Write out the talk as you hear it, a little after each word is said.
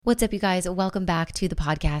What's up, you guys? Welcome back to the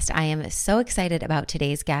podcast. I am so excited about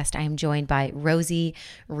today's guest. I am joined by Rosie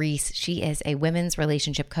Rees. She is a women's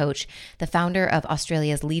relationship coach, the founder of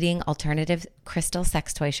Australia's leading alternative crystal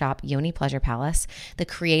sex toy shop, Yoni Pleasure Palace, the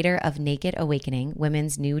creator of Naked Awakening,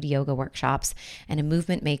 women's nude yoga workshops, and a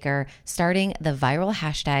movement maker starting the viral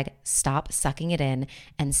hashtag Stop Sucking It In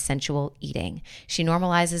and Sensual Eating. She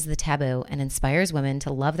normalizes the taboo and inspires women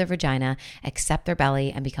to love their vagina, accept their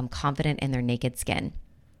belly, and become confident in their naked skin.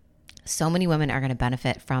 So many women are going to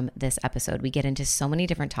benefit from this episode. We get into so many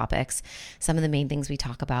different topics. Some of the main things we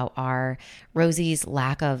talk about are Rosie's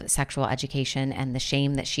lack of sexual education and the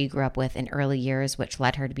shame that she grew up with in early years, which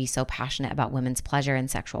led her to be so passionate about women's pleasure and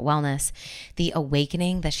sexual wellness, the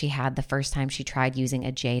awakening that she had the first time she tried using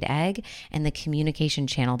a jade egg, and the communication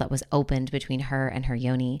channel that was opened between her and her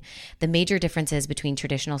yoni, the major differences between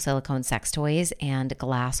traditional silicone sex toys and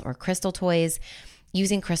glass or crystal toys,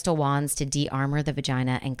 using crystal wands to de-armor the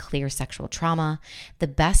vagina and clear sexual trauma, the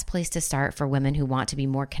best place to start for women who want to be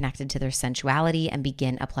more connected to their sensuality and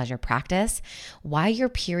begin a pleasure practice, why your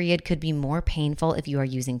period could be more painful if you are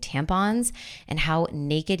using tampons, and how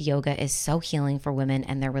naked yoga is so healing for women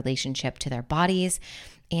and their relationship to their bodies,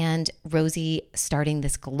 and Rosie starting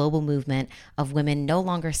this global movement of women no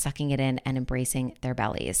longer sucking it in and embracing their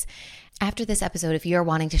bellies. After this episode, if you're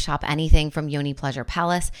wanting to shop anything from Yoni Pleasure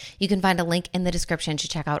Palace, you can find a link in the description to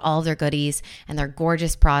check out all of their goodies and their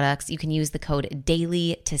gorgeous products. You can use the code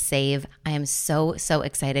DAILY to save. I am so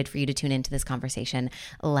excited for you to tune into this conversation.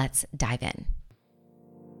 Let's dive in.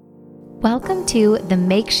 Welcome to the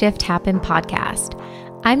Make Shift Happen podcast.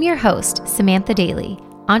 I'm your host, Samantha Daly,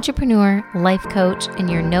 entrepreneur, life coach, and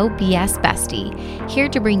your no BS bestie, here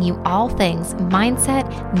to bring you all things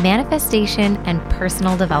mindset, manifestation, and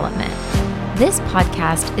personal development. This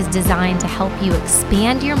podcast is designed to help you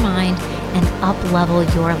expand your mind and up-level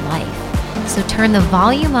your life. So turn the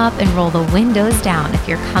volume up and roll the windows down if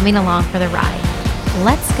you're coming along for the ride.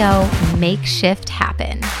 Let's go make shift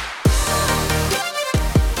happen.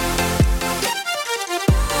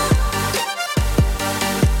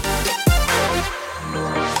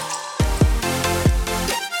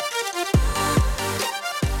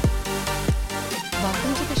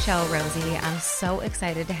 Show, Rosie. I'm so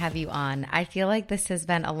excited to have you on. I feel like this has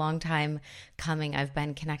been a long time coming. I've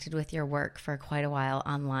been connected with your work for quite a while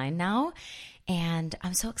online now, and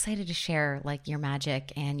I'm so excited to share like your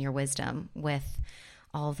magic and your wisdom with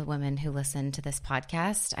all of the women who listen to this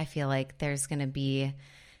podcast. I feel like there's going to be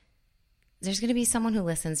someone who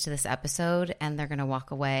listens to this episode and they're going to walk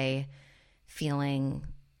away feeling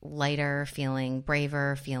lighter, feeling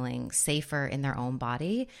braver, feeling safer in their own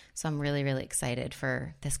body. So I'm really excited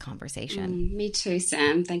for this conversation. Me too,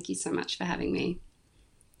 Sam. Thank you so much for having me.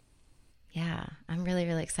 Yeah, I'm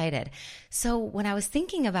really excited. So when I was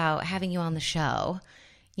thinking about having you on the show,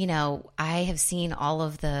 you know, I have seen all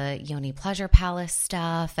of the Yoni Pleasure Palace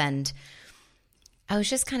stuff, and I was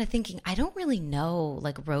just kind of thinking, I don't really know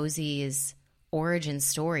like Rosie's origin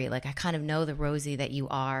story. Like I kind of know the Rosie that you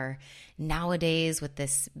are nowadays with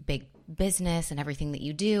this big business and everything that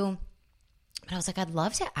you do. But I was like, I'd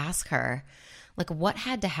love to ask her, like, what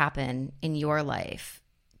had to happen in your life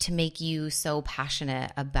to make you so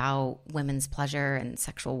passionate about women's pleasure and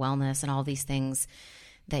sexual wellness and all these things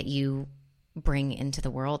that you bring into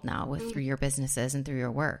the world now through your businesses and through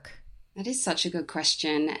your work? That is such a good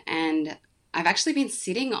question. And I've actually been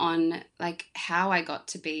sitting on like how I got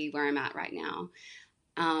to be where I'm at right now.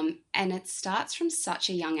 And it starts from such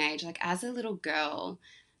a young age. Like as a little girl,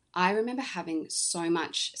 I remember having so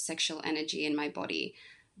much sexual energy in my body,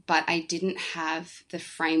 but I didn't have the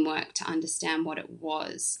framework to understand what it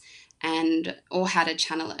was or how to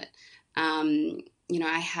channel it. You know,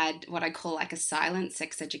 I had what I call like a silent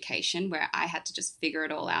sex education where I had to just figure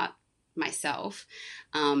it all out myself.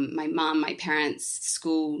 My mom, my parents,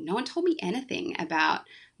 school, no one told me anything about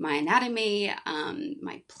my anatomy,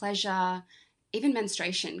 my pleasure, even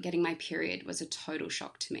menstruation. Getting my period was a total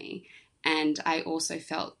shock to me. And I also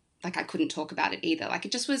felt like I couldn't talk about it either. Like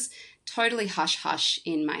it just was totally hush-hush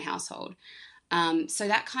in my household. So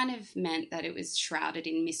that kind of meant that it was shrouded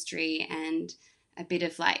in mystery and a bit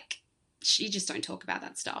of like, you just don't talk about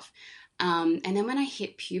that stuff. And then when I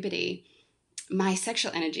hit puberty, my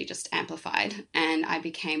sexual energy just amplified and I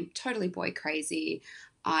became totally boy crazy.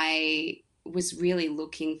 I was really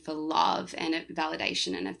looking for love and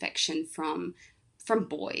validation and affection from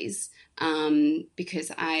boys,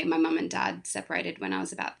 because my mum and dad separated when I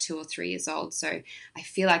was about 2 or 3 years old. So I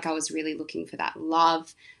feel like I was really looking for that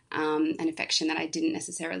love and affection that I didn't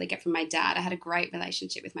necessarily get from my dad. I had a great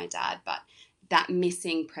relationship with my dad, but that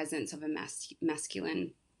missing presence of a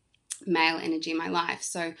masculine male energy in my life.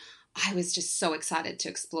 So I was just so excited to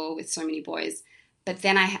explore with so many boys. But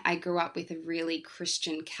then I grew up with a really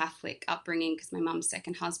Christian Catholic upbringing because my mum's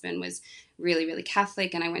second husband was really, really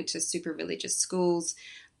Catholic, and I went to super religious schools.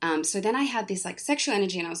 So then I had this like sexual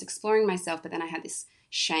energy and I was exploring myself, but then I had this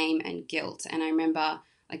shame and guilt. And I remember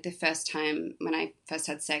like the first time when I first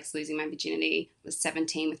had sex, losing my virginity, was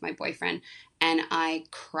 17 with my boyfriend, and I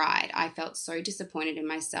cried. I felt so disappointed in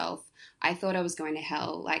myself. I thought I was going to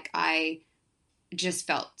hell. Like I just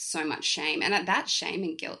felt so much shame. And that shame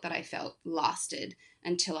and guilt that I felt lasted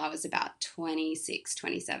until I was about 26,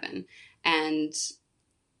 27. And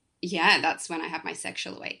yeah, that's when I had my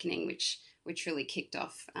sexual awakening, which really kicked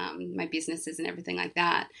off my businesses and everything like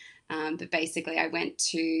that. But basically,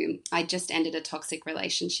 I just ended a toxic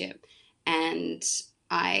relationship, and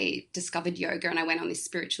I discovered yoga, and I went on this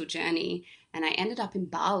spiritual journey, and I ended up in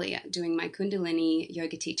Bali doing my Kundalini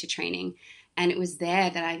yoga teacher training. And it was there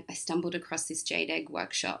that I stumbled across this jade egg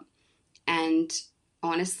workshop. And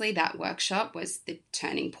honestly, that workshop was the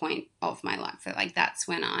turning point of my life. Like that's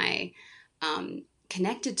when I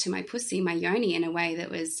connected to my pussy, my yoni, in a way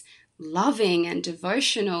that was loving and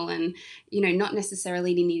devotional, and not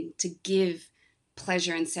necessarily needing to give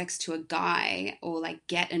pleasure and sex to a guy or like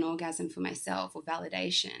get an orgasm for myself or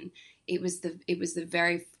validation. It was the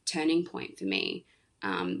very turning point for me,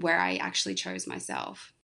 where I actually chose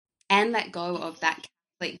myself and let go of that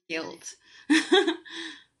Catholic guilt.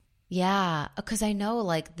 Yeah, because I know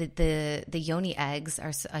like the yoni eggs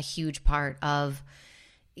are a huge part of.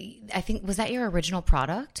 I think, was that your original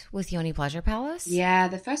product with Yoni Pleasure Palace? Yeah,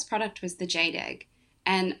 the first product was the jade egg,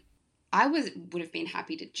 and would have been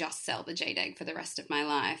happy to just sell the jade egg for the rest of my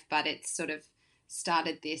life, but it sort of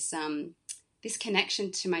started this connection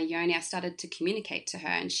to my yoni. I started to communicate to her,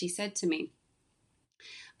 and she said to me,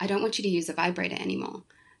 "I don't want you to use a vibrator anymore.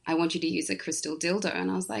 I want you to use a crystal dildo." And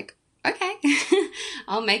I was like, "Okay,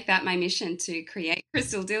 I'll make that my mission to create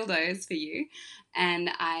crystal dildos for you." And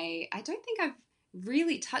I don't think I've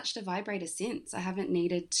really touched a vibrator since. I haven't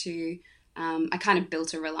needed to. I kind of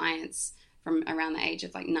built a reliance from around the age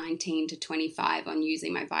of like 19 to 25 on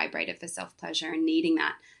using my vibrator for self-pleasure and needing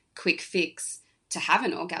that quick fix to have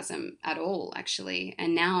an orgasm at all, actually.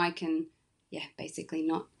 And now I can, yeah, basically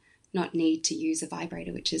not need to use a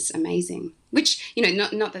vibrator, which is amazing. Which,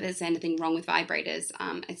 not that there's anything wrong with vibrators.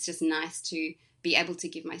 It's just nice to be able to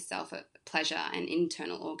give myself a pleasure and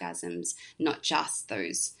internal orgasms, not just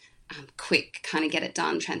those quick kind of get it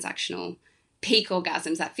done transactional peak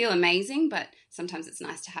orgasms that feel amazing, but sometimes it's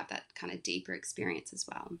nice to have that kind of deeper experience as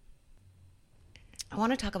well. I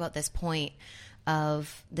want to talk about this point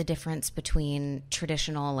of the difference between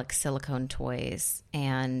traditional like silicone toys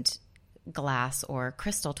and glass or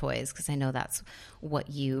crystal toys, because I know that's what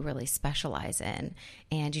you really specialize in.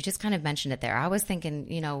 And you just kind of mentioned it there. I was thinking,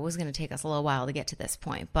 it was going to take us a little while to get to this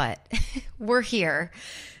point, but we're here.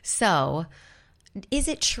 So is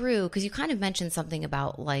it true, because you kind of mentioned something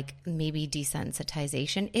about like maybe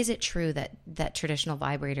desensitization. Is it true that traditional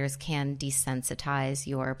vibrators can desensitize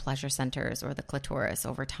your pleasure centers or the clitoris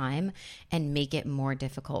over time and make it more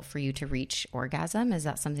difficult for you to reach orgasm? Is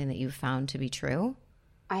that something that you've found to be true?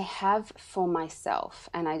 I have for myself,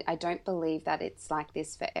 and I don't believe that it's like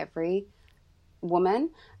this for every woman.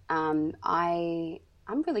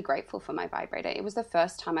 I'm really grateful for my vibrator. It was the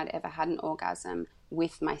first time I'd ever had an orgasm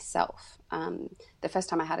with myself. The first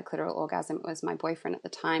time I had a clitoral orgasm, it was my boyfriend at the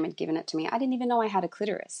time had given it to me. I didn't even know I had a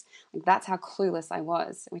clitoris. Like, that's how clueless I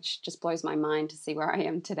was, which just blows my mind to see where I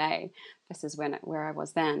am today versus where I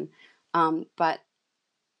was then. But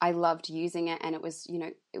I loved using it, and it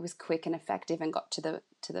was quick and effective and got to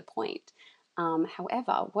the point.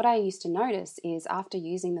 However, what I used to notice is after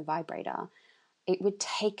using the vibrator, it would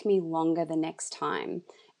take me longer the next time,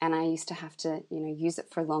 and I used to have to use it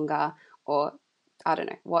for longer, or I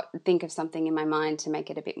don't know think of something in my mind to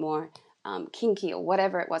make it a bit more kinky or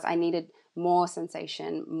whatever it was. I needed more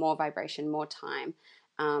sensation, more vibration, more time.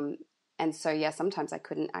 And so, yeah, sometimes I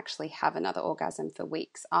couldn't actually have another orgasm for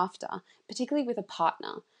weeks after, particularly with a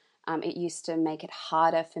partner. It used to make it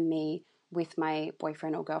harder for me with my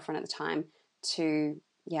boyfriend or girlfriend at the time to,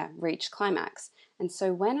 reach climax. And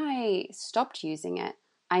so when I stopped using it,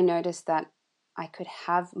 I noticed that I could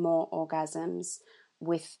have more orgasms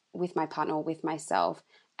with my partner or with myself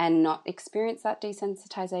and not experience that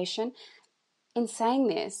desensitization. In saying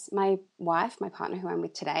this, my wife, my partner who I'm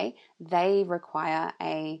with today, they require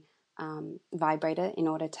a vibrator in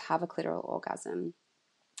order to have a clitoral orgasm,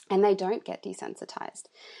 and they don't get desensitized.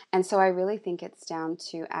 And so I really think it's down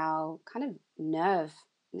to our kind of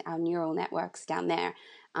our neural networks down there.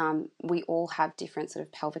 We all have different sort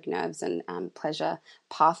of pelvic nerves and pleasure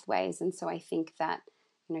pathways, and so I think that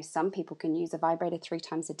some people can use a vibrator 3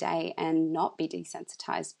 times a day and not be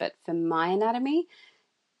desensitized. But for my anatomy,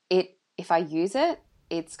 if I use it,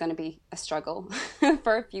 it's going to be a struggle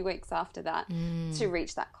for a few weeks after that to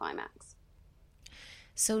reach that climax.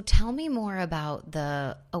 So tell me more about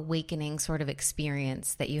the awakening sort of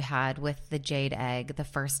experience that you had with the jade egg the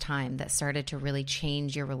first time that started to really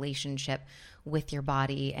change your relationship with your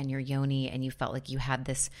body and your yoni, and you felt like you had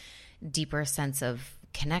this deeper sense of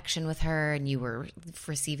connection with her and you were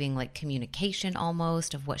receiving like communication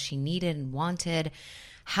almost of what she needed and wanted.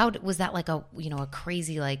 How was that like a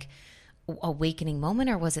crazy like awakening moment,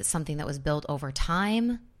 or was it something that was built over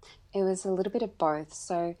time? It was a little bit of both.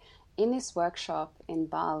 So in this workshop in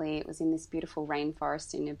Bali, it was in this beautiful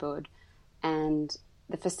rainforest in Ubud, and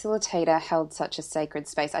the facilitator held such a sacred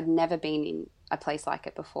space. I'd never been in a place like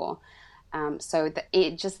it before.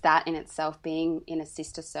 Just that in itself, being in a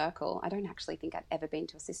sister circle, I don't actually think I'd ever been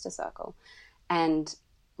to a sister circle, and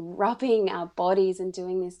rubbing our bodies and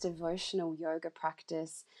doing this devotional yoga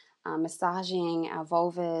practice, massaging our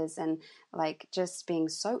vulvas and like just being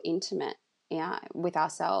so intimate, with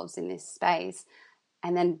ourselves in this space.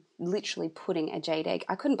 And then literally putting a jade egg.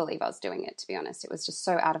 I couldn't believe I was doing it, to be honest. It was just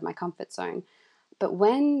so out of my comfort zone. But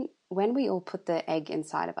when we all put the egg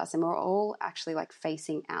inside of us and we're all actually like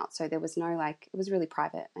facing out, so there was no like, it was really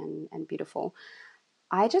private and beautiful.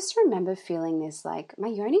 I just remember feeling this like, my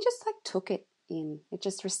yoni just like took it in. It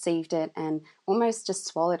just received it and almost just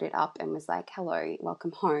swallowed it up and was like, hello,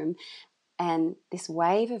 welcome home. And this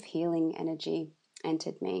wave of healing energy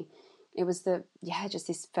entered me. It was just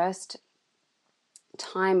this first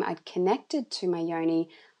time I'd connected to my yoni,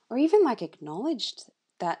 or even like acknowledged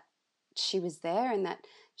that she was there and that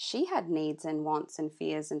she had needs and wants and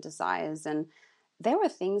fears and desires. And there were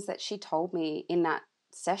things that she told me in that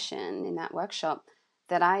session, in that workshop,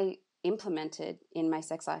 that I implemented in my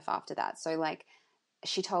sex life after that. So like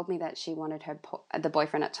she told me that she wanted the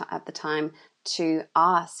boyfriend at the time to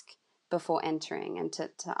ask before entering and to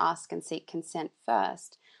ask and seek consent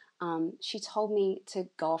first. She told me to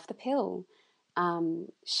go off the pill.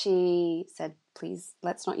 She said, please,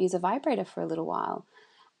 let's not use a vibrator for a little while.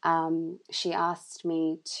 She asked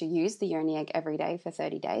me to use the yoni egg every day for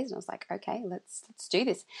 30 days. And I was like, okay, let's do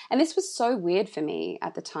this. And this was so weird for me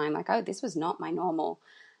at the time. Like, this was not my normal,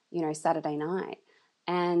 Saturday night.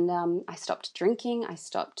 And I stopped drinking. I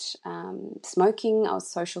stopped smoking. I was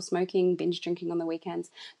social smoking, binge drinking on the weekends.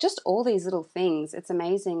 Just all these little things. It's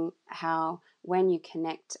amazing how when you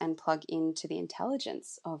connect and plug into the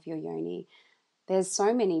intelligence of your yoni, there's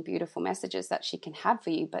so many beautiful messages that she can have for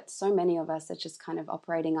you, but so many of us are just kind of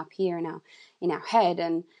operating up here in our head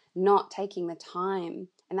and not taking the time.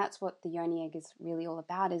 And that's what the yoni egg is really all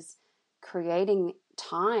about, is creating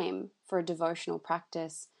time for a devotional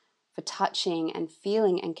practice, for touching and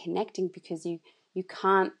feeling and connecting, because you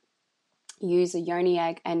can't use a yoni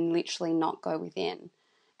egg and literally not go within.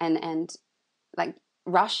 And like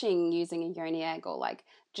rushing using a yoni egg or like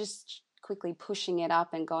just quickly pushing it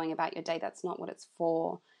up and going about your day, that's not what it's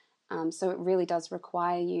for. So it really does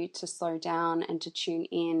require you to slow down and to tune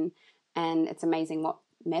in, and it's amazing what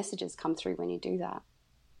messages come through when you do that.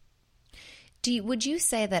 Would you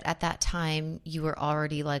say that at that time you were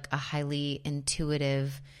already like a highly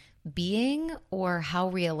intuitive being, or how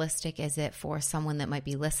realistic is it for someone that might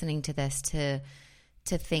be listening to this to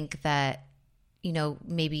think that,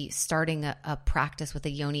 maybe starting a practice with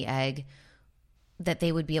a yoni egg, that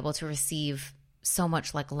they would be able to receive so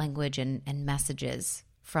much like language and messages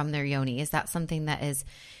from their yoni? Is that something that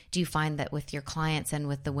do you find that with your clients and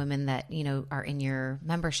with the women that, are in your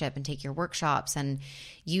membership and take your workshops and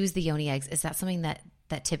use the yoni eggs, is that something that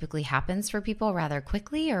typically happens for people rather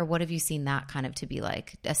quickly? Or what have you seen that kind of to be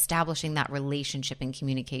like, establishing that relationship and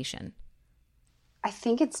communication? I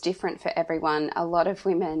think it's different for everyone. A lot of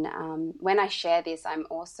women, when I share this, I'm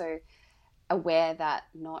also aware that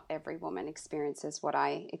not every woman experiences what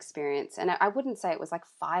I experience. And I wouldn't say it was like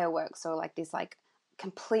fireworks or like this like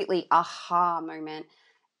completely aha moment.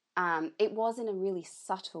 It was in a really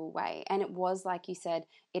subtle way. And it was, like you said,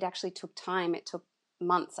 it actually took time. It took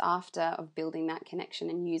months after of building that connection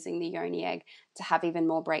and using the yoni egg to have even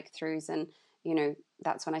more breakthroughs. And,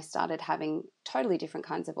 that's when I started having totally different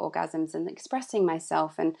kinds of orgasms and expressing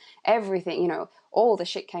myself and everything, all the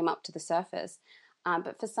shit came up to the surface.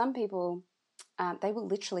 But for some people, they will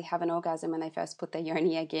literally have an orgasm when they first put their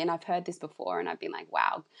yoni egg in. I've heard this before and I've been like,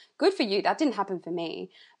 wow, good for you. That didn't happen for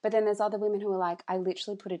me. But then there's other women who are like, I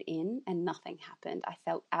literally put it in and nothing happened. I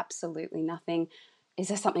felt absolutely nothing. Is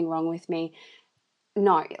there something wrong with me?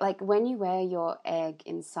 No, like when you wear your egg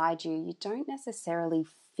inside you, you don't necessarily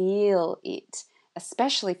feel it,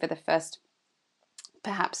 especially for the first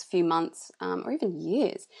perhaps a few months or even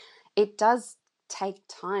years, it does take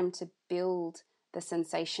time to build the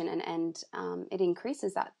sensation, and it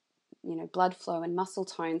increases that, blood flow and muscle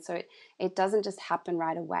tone. So it doesn't just happen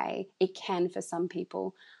right away. It can for some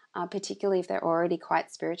people, particularly if they're already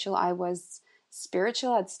quite spiritual. I was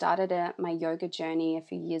spiritual. I'd started my yoga journey a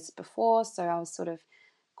few years before, so I was sort of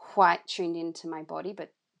quite tuned into my body,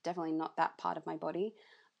 but definitely not that part of my body,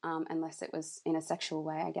 unless it was in a sexual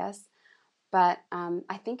way, I guess. But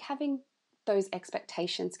I think having those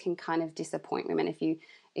expectations can kind of disappoint women.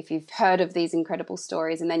 If you've heard of these incredible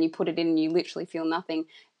stories and then you put it in and you literally feel nothing,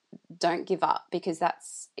 don't give up, because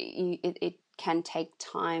it can take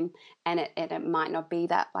time, and it might not be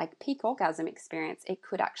that like peak orgasm experience. It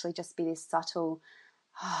could actually just be this subtle,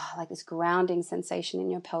 like this grounding sensation in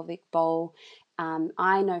your pelvic bowl.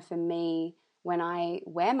 I know for me, when I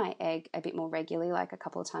wear my egg a bit more regularly, like a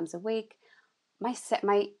couple of times a week, my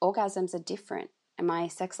orgasms are different and my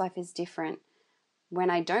sex life is different. When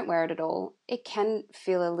I don't wear it at all, it can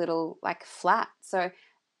feel a little like flat. So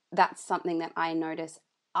that's something that I notice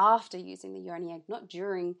after using the yoni egg, not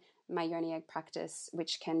during my yoni egg practice,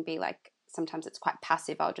 which can be like, sometimes it's quite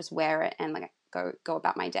passive. I'll just wear it and like go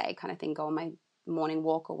about my day kind of thing, go on my morning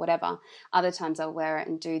walk or whatever. Other times I'll wear it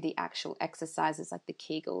and do the actual exercises like the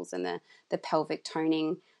Kegels and the pelvic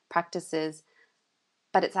toning practices.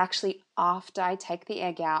 But it's actually after I take the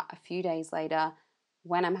egg out a few days later,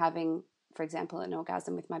 when I'm having, for example, an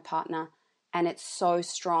orgasm with my partner, and it's so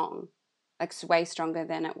strong, like way stronger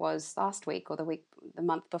than it was last week or the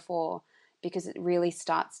month before, because it really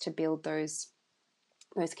starts to build those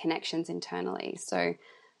connections internally. So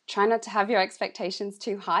try not to have your expectations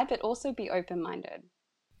too high, but also be open-minded.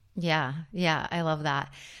 Yeah, I love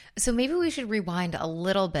that. So maybe we should rewind a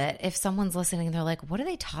little bit. If someone's listening and they're like, what are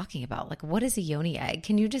they talking about? Like, what is a yoni egg?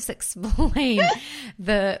 Can you just explain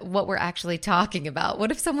what we're actually talking about?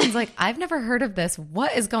 What if someone's like, I've never heard of this.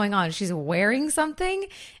 What is going on? She's wearing something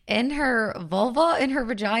in her vulva, in her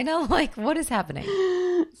vagina? Like, what is happening?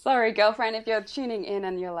 Sorry, girlfriend, if you're tuning in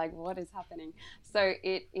and you're like, what is happening? So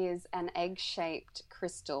it is an egg-shaped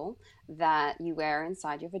crystal that you wear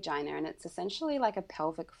inside your vagina, and it's essentially like a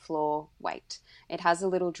pelvic floor weight. It has a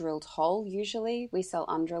little drilled hole. Usually we sell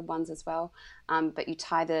undrilled ones as well, but you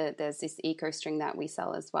tie there's this eco string that we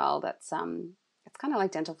sell as well that's it's kind of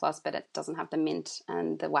like dental floss, but it doesn't have the mint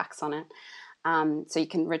and the wax on it. So you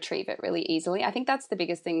can retrieve it really easily. I think that's the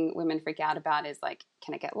biggest thing women freak out about, is like,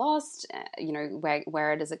 can it get lost?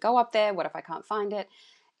 Where does it go up there? What if I can't find it?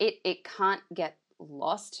 It can't get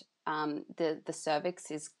lost. The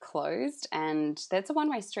cervix is closed, and that's a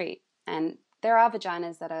one-way street. And there are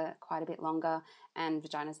vaginas that are quite a bit longer and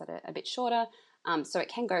vaginas that are a bit shorter. So it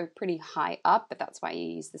can go pretty high up, but that's why you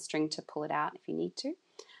use the string to pull it out if you need to.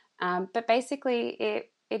 But basically,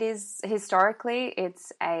 it is historically,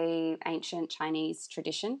 it's a ancient Chinese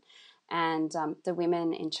tradition, and the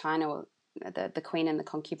women in China, the queen and the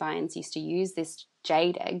concubines, used to use this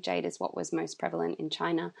jade egg. Jade is what was most prevalent in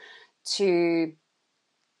China, to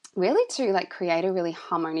like create a really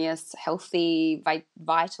harmonious, healthy,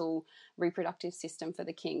 vital reproductive system for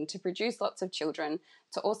the king, to produce lots of children,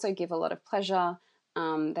 to also give a lot of pleasure.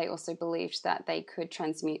 They also believed that they could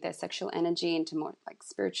transmute their sexual energy into more like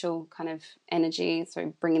spiritual kind of energy,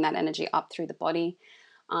 so bringing that energy up through the body.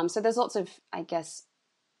 So there's lots of, I guess,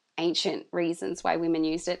 ancient reasons why women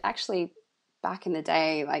used it. Actually, back in the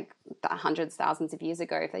day, like hundreds, thousands of years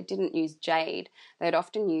ago, if they didn't use jade, they'd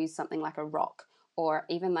often use something like a rock, or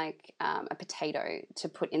even like a potato, to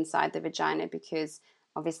put inside the vagina, because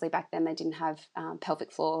obviously back then they didn't have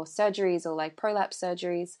pelvic floor surgeries or like prolapse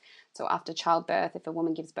surgeries. So after childbirth, if a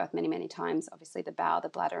woman gives birth many, many times, obviously the bowel, the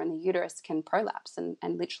bladder, and the uterus can prolapse and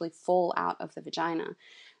literally fall out of the vagina.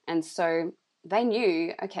 And so they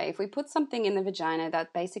knew, okay, if we put something in the vagina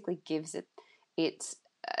that basically gives it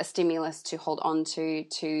a stimulus to hold on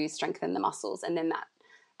to strengthen the muscles, and then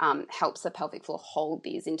that helps the pelvic floor hold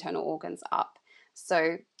these internal organs up.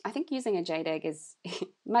 So I think using a jade egg is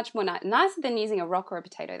much more nicer than using a rock or a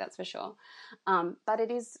potato, that's for sure. But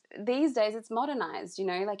it is, these days, it's modernized,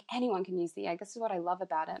 like anyone can use the egg. This is what I love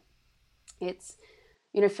about it. It's,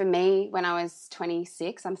 for me, when I was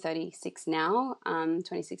 26, I'm 36 now,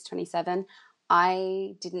 26, 27,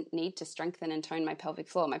 I didn't need to strengthen and tone my pelvic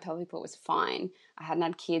floor. My pelvic floor was fine. I hadn't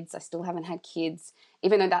had kids. I still haven't had kids,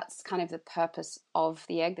 even though that's kind of the purpose of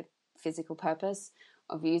the egg, the physical purpose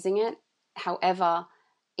of using it. However,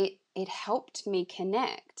 it helped me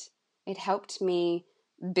connect. It helped me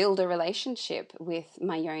build a relationship with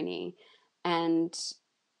my yoni, and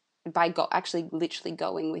by actually literally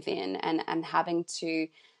going within and having to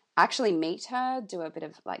actually meet her, do a bit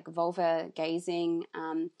of like vulva gazing,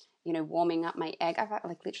 warming up my egg. I've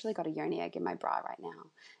like literally got a yoni egg in my bra right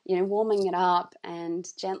now, warming it up and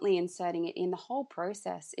gently inserting it in. The whole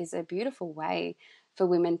process is a beautiful way for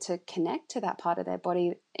women to connect to that part of their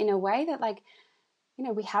body in a way that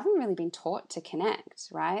we haven't really been taught to connect,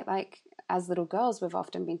 right? Like as little girls, we've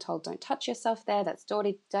often been told, don't touch yourself there. That's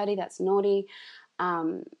dirty, that's naughty.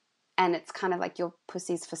 And it's kind of like your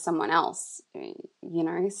pussy's for someone else,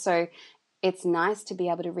 So it's nice to be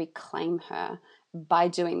able to reclaim her by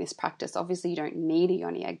doing this practice. Obviously, you don't need a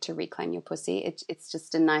yoni egg to reclaim your pussy. It's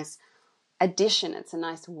just a nice addition. It's a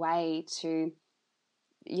nice way to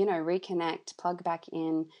reconnect, plug back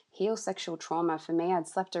in, heal sexual trauma. For me, I'd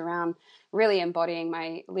slept around really embodying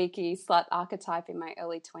my leaky slut archetype in my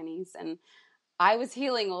early 20s. And I was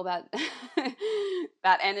healing all that,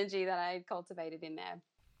 that energy that I had cultivated in there.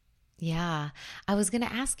 Yeah. I was going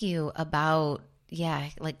to ask you about,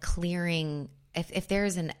 like clearing, if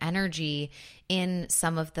there's an energy in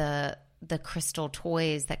some of the crystal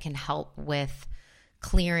toys that can help with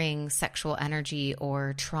clearing sexual energy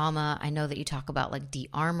or trauma. I know that you talk about like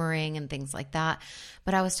de-armoring and things like that,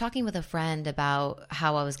 but I was talking with a friend about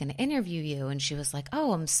how I was going to interview you, and she was like,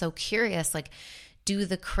 oh, I'm so curious, like, do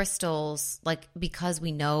the crystals, like, because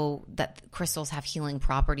we know that crystals have healing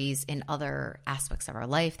properties in other aspects of our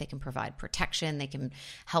life, they can provide protection, they can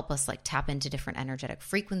help us like tap into different energetic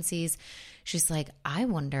frequencies. She's like, I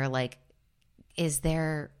wonder, like,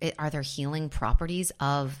 are there healing properties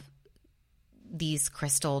of these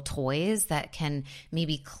crystal toys that can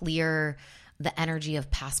maybe clear the energy of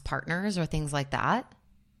past partners or things like that?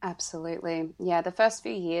 Absolutely. Yeah. The first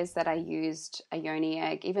few years that I used a yoni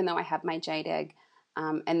egg, even though I had my jade egg,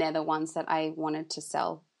 and they're the ones that I wanted to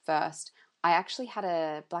sell first, I actually had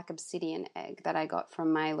a black obsidian egg that I got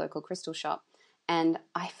from my local crystal shop. And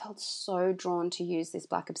I felt so drawn to use this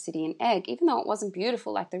black obsidian egg, even though it wasn't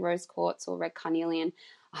beautiful like the rose quartz or red carnelian.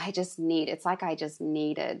 It's like I just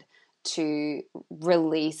needed to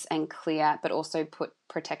release and clear, but also put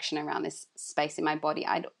protection around this space in my body.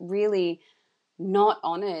 I'd really not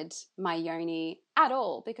honored my yoni at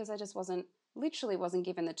all because I just wasn't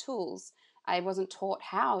given the tools. I wasn't taught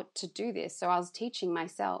how to do this. So I was teaching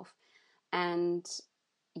myself. And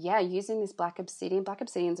using this black obsidian. Black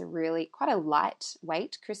obsidian's a really quite a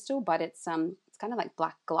lightweight crystal, but it's kind of like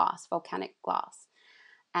black glass, volcanic glass.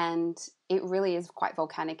 And it really is quite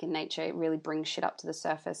volcanic in nature. It really brings shit up to the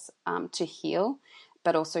surface to heal,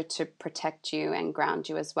 but also to protect you and ground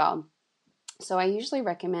you as well. So I usually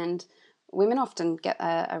recommend, women often get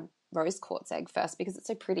a rose quartz egg first because it's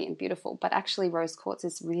so pretty and beautiful, but actually rose quartz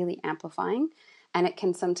is really amplifying, and it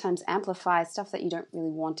can sometimes amplify stuff that you don't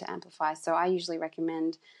really want to amplify. So I usually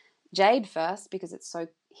recommend jade first because it's so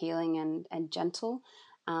healing and gentle.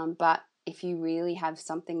 But if you really have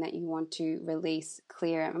something that you want to release,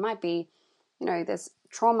 clear, it might be, there's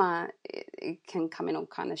trauma. It can come in all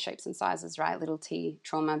kind of shapes and sizes, right? Little T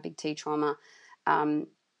trauma, big T trauma.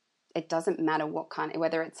 It doesn't matter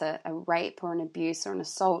whether it's a rape or an abuse or an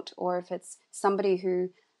assault, or if it's somebody who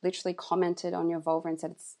literally commented on your vulva and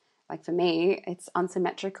said, it's like, for me, it's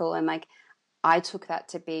unsymmetrical. And like, I took that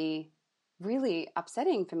to be really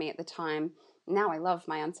upsetting for me at the time. Now I love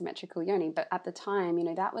my unsymmetrical yoni, but at the time,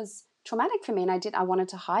 that was traumatic for me. And I wanted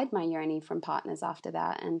to hide my yoni from partners after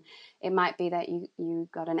that. And it might be that you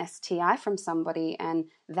got an STI from somebody and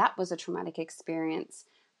that was a traumatic experience.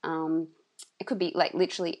 It could be like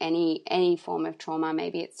literally any form of trauma.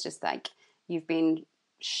 Maybe it's just like you've been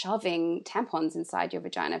shoving tampons inside your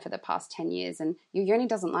vagina for the past 10 years and your yoni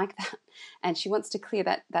doesn't like that. And she wants to clear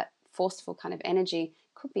that forceful kind of energy.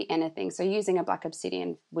 Could be anything. So using a black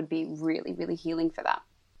obsidian would be really, really healing for that.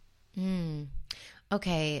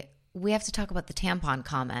 Okay. We have to talk about the tampon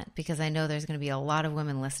comment because I know there's going to be a lot of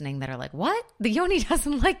women listening that are like, what? The yoni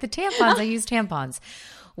doesn't like the tampons. I use tampons.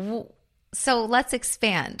 So let's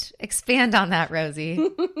expand on that, Rosie.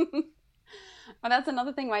 Well, that's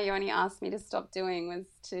another thing my yoni asked me to stop doing, was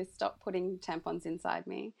to stop putting tampons inside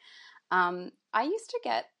me. I used to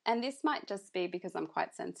get, and this might just be because I'm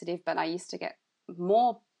quite sensitive, but I used to get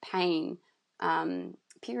more pain,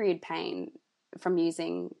 period pain from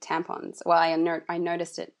using tampons. Well, I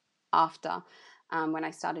noticed it after when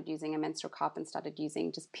I started using a menstrual cup and started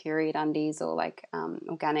using just period undies or like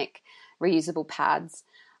organic reusable pads.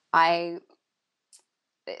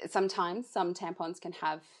 Sometimes some tampons can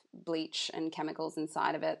have bleach and chemicals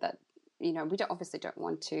inside of it that, we obviously don't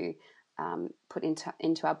want to put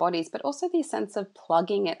into our bodies, but also the sense of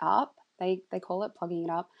plugging it up. They call it plugging it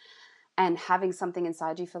up, and having something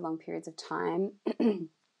inside you for long periods of time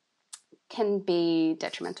can be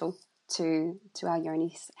detrimental to our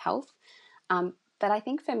yoni's health. But I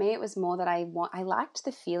think for me, it was more that I liked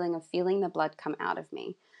the feeling of feeling the blood come out of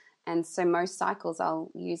me. And so most cycles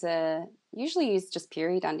I'll usually use just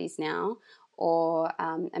period undies now, or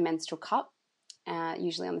a menstrual cup,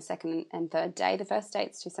 usually on the second and third day. The first day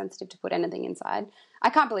it's too sensitive to put anything inside. I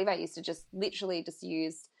can't believe I used to just literally just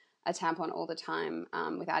use a tampon all the time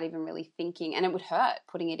without even really thinking, and it would hurt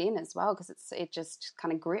putting it in as well, because it just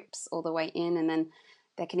kind of grips all the way in, and then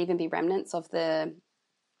there can even be remnants of the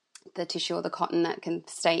tissue or the cotton that can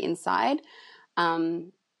stay inside.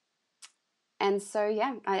 And so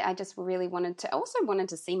yeah, I just really wanted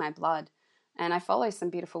to see my blood. And I follow some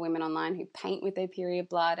beautiful women online who paint with their period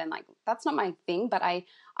blood, and like that's not my thing, but I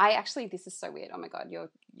actually, this is so weird. Oh my God,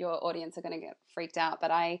 your audience are going to get freaked out,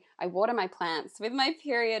 but I water my plants with my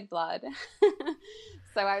period blood.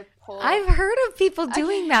 So I've heard of people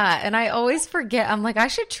doing that, and I always forget. I'm like, I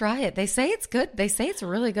should try it. They say it's good. They say it's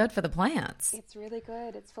really good for the plants. It's really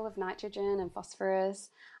good. It's full of nitrogen and phosphorus.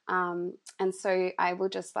 And so I will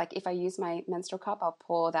just, like, if I use my menstrual cup, I'll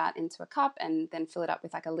pour that into a cup and then fill it up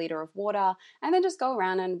with like a liter of water, and then just go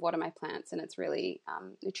around and water my plants. And it's really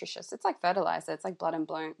nutritious. It's like fertilizer. It's like blood and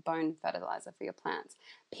bone fertilizer for your plants.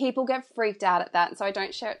 People get freaked out at that, and so I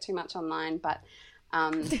don't share it too much online, but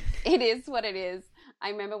it is what it is. I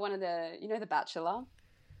remember one of The Bachelor,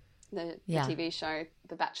 the TV show,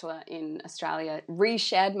 The Bachelor in Australia,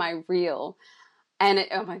 reshared my reel. And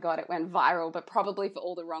oh my God, it went viral, but probably for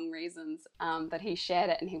all the wrong reasons. But he shared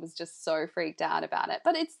it, and he was just so freaked out about it.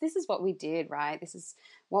 But this is what we did, right? This is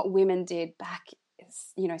what women did back,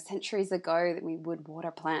 centuries ago, that we would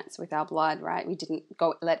water plants with our blood, right? We didn't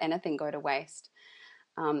let anything go to waste.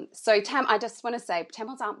 So I just want to say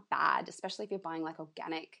tampons aren't bad, especially if you're buying like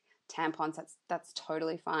organic tampons. That's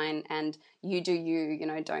totally fine. And you do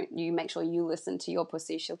don't you make sure you listen to your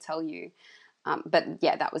pussy. She'll tell you. But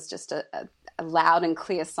yeah, that was just a loud and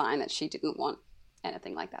clear sign that she didn't want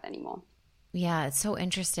anything like that anymore. Yeah, it's so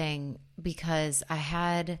interesting because I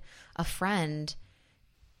had a friend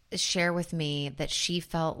share with me that she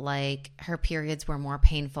felt like her periods were more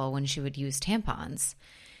painful when she would use tampons.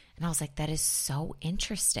 And I was like, that is so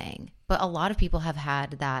interesting. But a lot of people have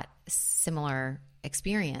had that similar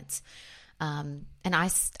experience. And I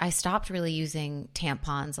stopped really using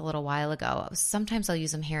tampons a little while ago. Sometimes I'll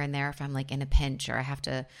use them here and there if I'm like in a pinch or I have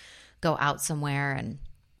to go out somewhere.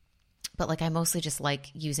 But like I mostly just like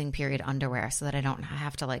using period underwear so that I don't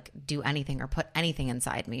have to like do anything or put anything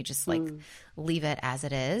inside me. Just like leave it as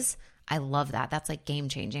it is. I love that. That's like game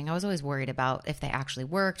changing. I was always worried about if they actually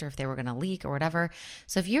worked or if they were going to leak or whatever.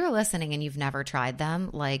 So if you're listening and you've never tried them,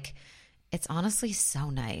 like it's honestly so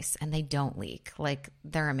nice, and they don't leak. Like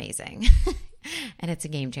they're amazing. And it's a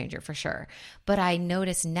game changer for sure. But I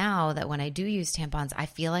notice now that when I do use tampons, I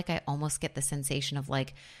feel like I almost get the sensation of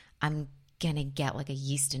like I'm going to get like a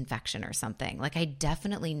yeast infection or something. Like I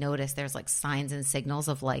definitely notice there's like signs and signals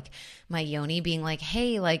of like my yoni being like,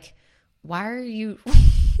 hey, like why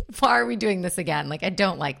are we doing this again? Like I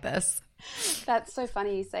don't like this. That's so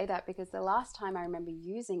funny you say that, because the last time I remember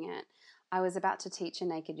using it, I was about to teach a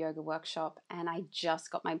naked yoga workshop, and I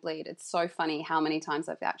just got my bleed. It's so funny how many times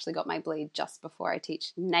I've actually got my bleed just before I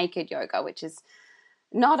teach naked yoga, which is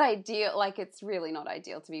not ideal. Like it's really not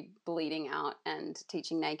ideal to be bleeding out and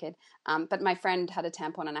teaching naked. But my friend had a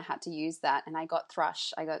tampon and I had to use that, and I got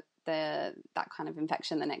thrush. I got that kind of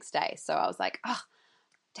infection the next day. So I was like, oh,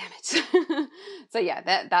 damn it. So yeah,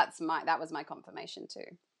 that was my confirmation too.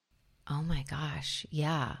 Oh my gosh.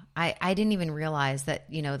 Yeah. I didn't even realize that,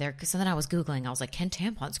 so then I was Googling, I was like, can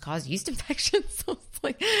tampons cause yeast infections? So it's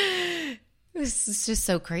like, this is just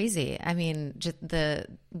so crazy. I mean, just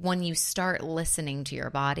when you start listening to your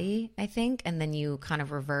body, I think, and then you kind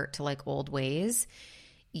of revert to like old ways,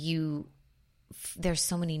 there's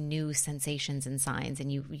so many new sensations and signs, and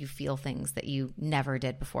you feel things that you never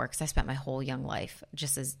did before. Because I spent my whole young life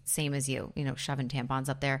just same as you, shoving tampons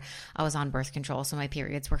up there. I was on birth control, so my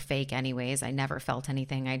periods were fake anyways. I never felt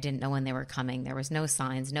anything. I didn't know when they were coming. There was no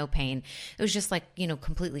signs, no pain. It was just like,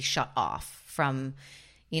 completely shut off from,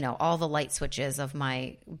 all the light switches of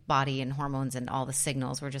my body and hormones, and all the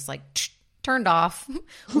signals were just like turned off.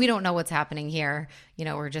 We don't know what's happening here.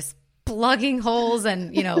 We're just plugging holes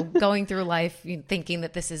and, going through life thinking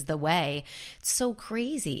that this is the way. It's so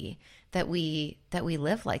crazy that we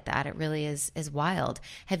live like that. It really is wild.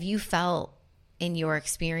 Have you felt in your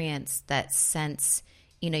experience that since,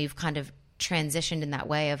 you've kind of transitioned in that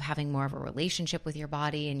way of having more of a relationship with your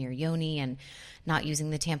body and your yoni and not using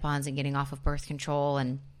the tampons and getting off of birth control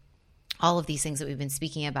and all of these things that we've been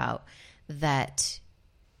speaking about, that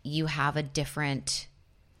you have a different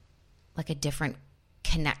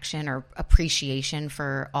connection or appreciation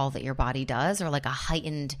for all that your body does, or like a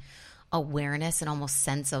heightened awareness and almost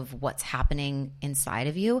sense of what's happening inside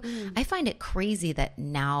of you. I find it crazy that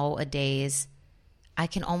nowadays I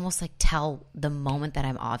can almost like tell the moment that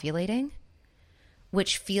I'm ovulating,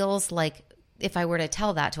 which feels like if I were to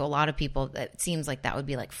tell that to a lot of people, it seems like that would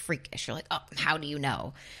be like freakish. You're like, oh, how do you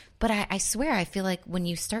know? But I swear, I feel like when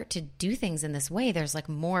you start to do things in this way, there's like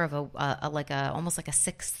more of almost like a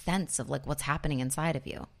sixth sense of like what's happening inside of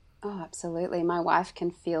you. Oh, absolutely. My wife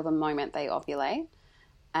can feel the moment they ovulate,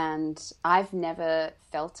 and I've never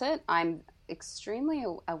felt it. I'm extremely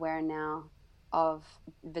aware now of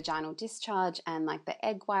vaginal discharge and like the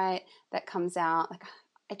egg white that comes out. Like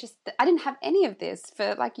I didn't have any of this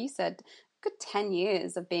for, like you said, good 10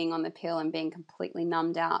 years of being on the pill and being completely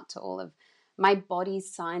numbed out to all of my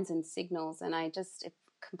body's signs and signals. And it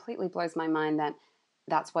completely blows my mind that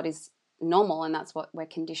that's what is normal and that's what we're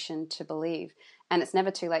conditioned to believe. And it's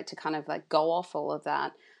never too late to kind of like go off all of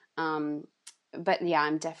that. But yeah,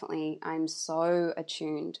 I'm so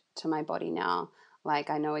attuned to my body now. Like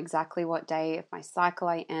I know exactly what day of my cycle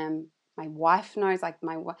I am. My wife knows, like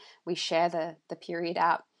we share the period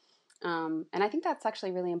app. And I think that's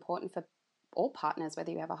actually really important for all partners,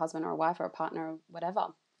 whether you have a husband or a wife or a partner or whatever,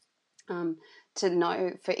 to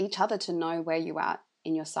know, for each other to know where you are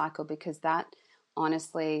in your cycle, because that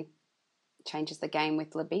honestly changes the game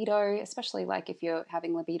with libido, especially like if you're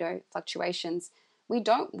having libido fluctuations. We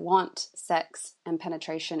don't want sex and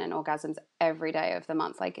penetration and orgasms every day of the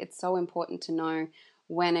month. Like it's so important to know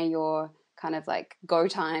when are your kind of like go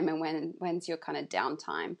time and when's your kind of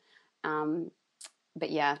downtime. But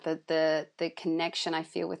yeah, the connection I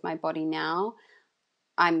feel with my body now,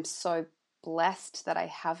 I'm so blessed that I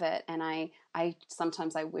have it. And I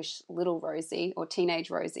sometimes I wish little Rosie or teenage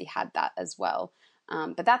Rosie had that as well.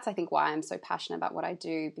 But that's, I think, why I'm so passionate about what I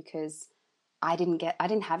do, because I didn't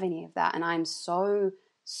have any of that. And I'm so,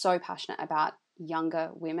 so passionate about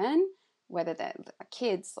younger women, whether they're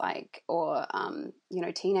kids, like, or,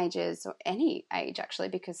 teenagers or any age actually,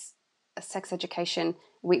 because sex education,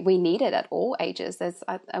 we need it at all ages. There's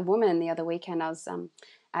a woman the other weekend, I was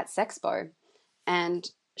at Sexpo, and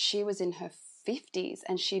she was in her 50s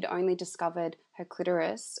and she'd only discovered her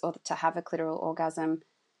clitoris, or to have a clitoral orgasm,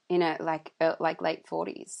 in a like late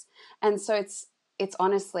 40s. And so it's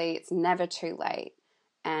honestly, it's never too late.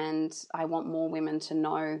 And I want more women to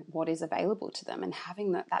know what is available to them, and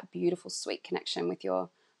having that beautiful, sweet connection with your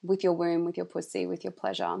womb, with your pussy, with your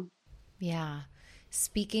pleasure. Yeah.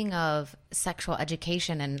 Speaking of sexual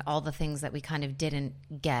education and all the things that we kind of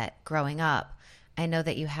didn't get growing up, I know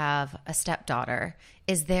that you have a stepdaughter.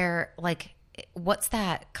 Is there what's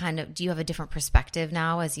that kind of, do you have a different perspective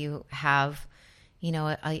now as you have,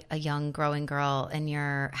 a young growing girl in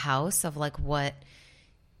your house, of like what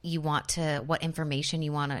information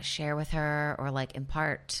you want to share with her or like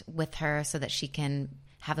impart with her so that she can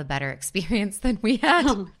have a better experience than we had?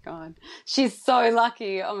 Oh my God. She's so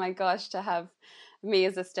lucky. Oh my gosh, to have me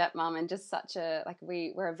as a stepmom, and just such a, like,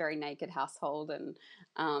 we're a very naked household.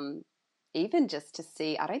 And even just to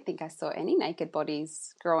see, I don't think I saw any naked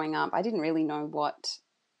bodies growing up. I didn't really know what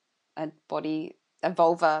a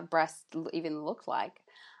vulva, breast even looked like.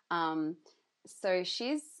 So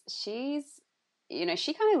she's she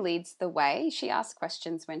kind of leads the way. She asks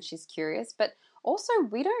questions when she's curious, but also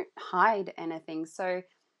we don't hide anything. So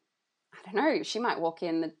I don't know, she might walk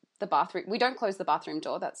in the bathroom. We don't close the bathroom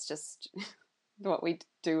door. That's just what we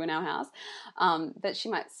do in our house. But she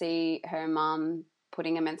might see her mum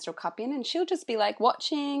putting a menstrual cup in, and she'll just be like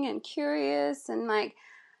watching and curious and like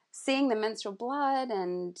seeing the menstrual blood.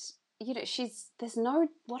 And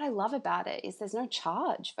what I love about it is there's no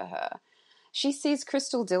charge for her. She sees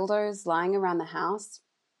crystal dildos lying around the house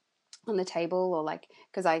on the table, or like,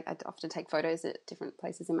 because I often take photos at different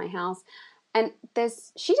places in my house, and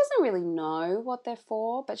she doesn't really know what they're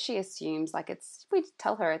for, but she assumes like we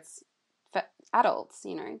tell her it's for adults,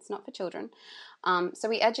 it's not for children. So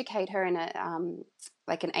we educate her in a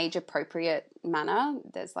like an age appropriate manner.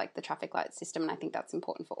 There's like the traffic light system, and I think that's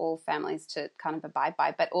important for all families to kind of abide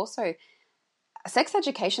by. But also, sex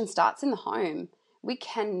education starts in the home. We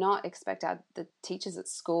cannot expect the teachers at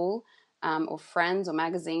school or friends or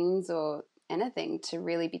magazines or anything to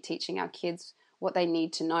really be teaching our kids what they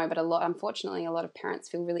need to know. But unfortunately, a lot of parents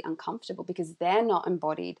feel really uncomfortable because they're not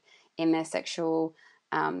embodied in their sexual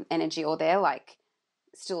energy, or they're like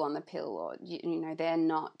still on the pill, or they're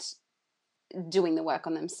not doing the work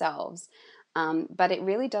on themselves. But it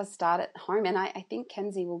really does start at home. And I think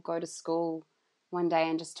Kenzie will go to school one day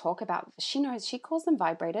and just talk about, she calls them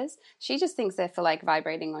vibrators. She just thinks they're for like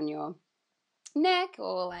vibrating on your neck,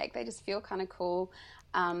 or like they just feel kind of cool.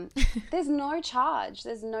 There's no charge,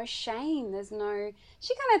 there's no shame,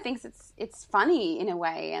 she kind of thinks it's funny in a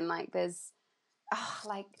way, and like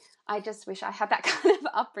like I just wish I had that kind of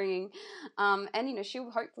upbringing. And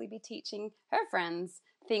she'll hopefully be teaching her friends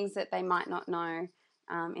things that they might not know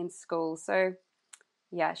in school. So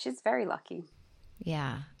yeah, she's very lucky.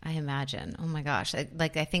 Yeah, I imagine. Oh my gosh. I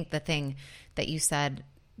think the thing that you said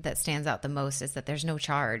that stands out the most is that there's no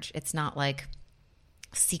charge. It's not like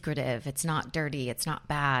secretive. It's not dirty. It's not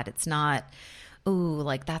bad. It's not, ooh,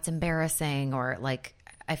 like that's embarrassing. Or like,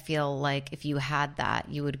 I feel like if you had that,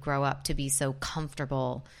 you would grow up to be so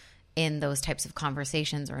comfortable in those types of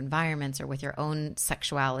conversations or environments or with your own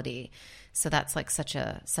sexuality. So that's like such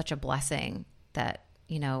a blessing that,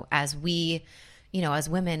 as we, as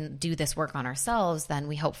women do this work on ourselves, then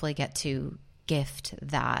we hopefully get to gift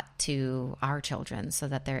that to our children so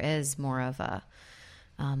that there is more of a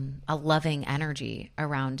loving energy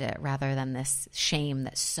around it rather than this shame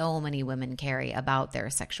that so many women carry about their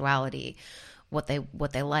sexuality, what they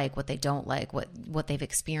like, what they don't like, what they've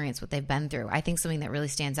experienced, what they've been through. I think something that really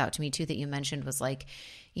stands out to me too that you mentioned was like,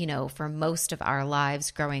 for most of our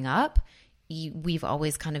lives growing up, we've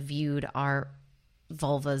always kind of viewed our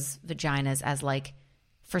vulvas, vaginas as like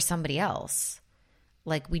for somebody else.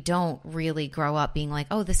 Like we don't really grow up being like,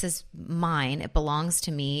 oh, this is mine. It belongs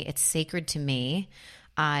to me. It's sacred to me.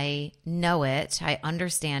 I know it. I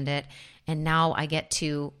understand it. And now I get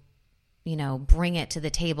to, bring it to the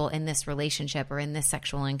table in this relationship or in this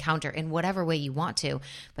sexual encounter in whatever way you want to.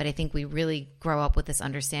 But I think we really grow up with this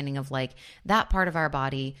understanding of like that part of our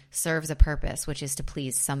body serves a purpose, which is to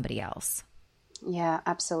please somebody else. Yeah,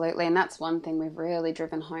 absolutely. And that's one thing we've really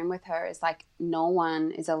driven home with her is like no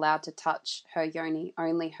one is allowed to touch her yoni,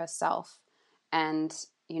 only herself. And,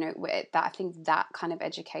 I think that kind of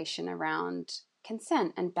education around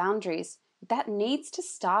consent and boundaries, that needs to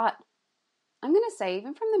start, I'm going to say,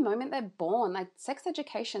 even from the moment they're born. Like sex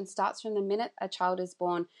education starts from the minute a child is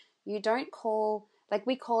born. You don't call, like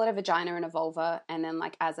we call it a vagina and a vulva, and then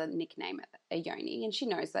like as a nickname, a yoni. And she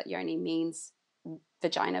knows that yoni means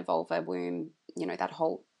vagina, vulva, womb, that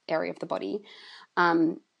whole area of the body.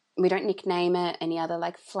 We don't nickname it any other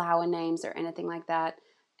like flower names or anything like that.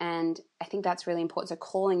 And I think that's really important. So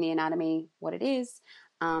calling the anatomy what it is,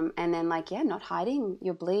 and then not hiding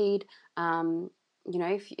your bleed.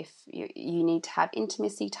 If you need to have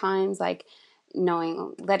intimacy times, like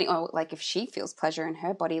if she feels pleasure in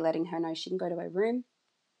her body, letting her know she can go to her room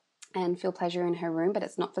and feel pleasure in her room, but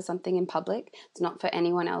it's not for something in public. It's not for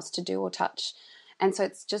anyone else to do or touch. And so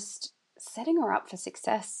it's just setting her up for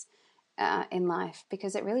success in life,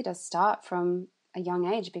 because it really does start from a young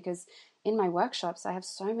age. Because in my workshops, I have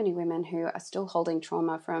so many women who are still holding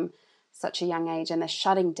trauma from such a young age, and they're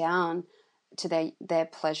shutting down to their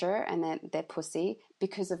pleasure and their pussy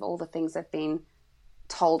because of all the things they've been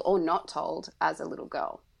told or not told as a little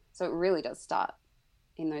girl. So it really does start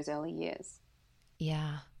in those early years.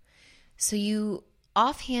 Yeah. So you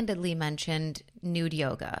offhandedly mentioned nude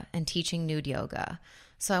yoga and teaching nude yoga.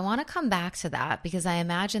 So I want to come back to that, because I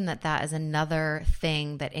imagine that is another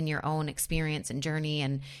thing that in your own experience and journey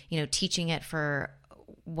and, teaching it for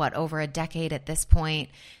over a decade at this point,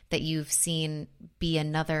 that you've seen be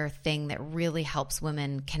another thing that really helps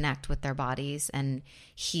women connect with their bodies and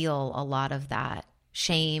heal a lot of that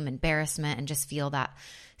shame, embarrassment, and just feel that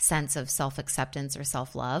sense of self-acceptance or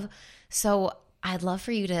self-love. So I'd love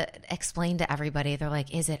for you to explain to everybody. They're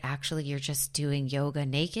like, is it actually you're just doing yoga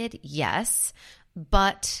naked? Yes.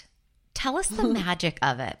 But tell us the magic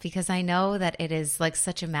of it, because I know that it is like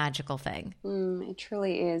such a magical thing. It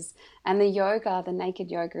truly is. And the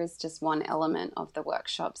naked yoga is just one element of the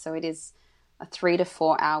workshop. So it is a 3 to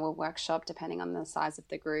 4 hour workshop, depending on the size of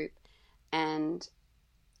the group. And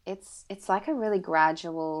it's like a really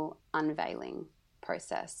gradual unveiling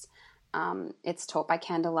process. It's taught by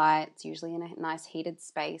candlelight. It's usually in a nice heated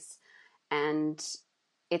space, and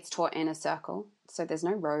it's taught in a circle. So there's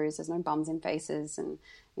no rows, there's no bums in faces. And,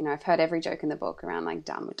 I've heard every joke in the book around like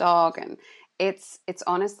downward dog, and it's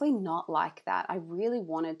honestly not like that. I really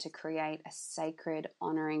wanted to create a sacred,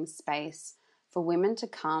 honoring space for women to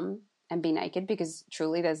come and be naked, because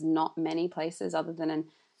truly there's not many places other than a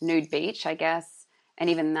nude beach, I guess. And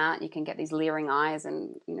even that, you can get these leering eyes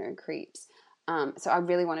and, creeps. So I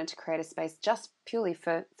really wanted to create a space just purely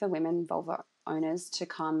for women, vulva owners, to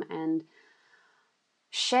come and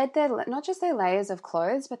shed not just their layers of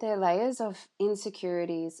clothes, but their layers of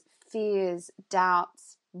insecurities, fears,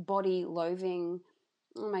 doubts, body loathing.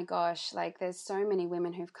 Oh my gosh, like there's so many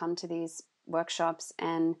women who've come to these workshops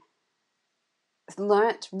and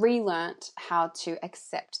relearnt how to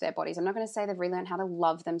accept their bodies. I'm not going to say they've relearned how to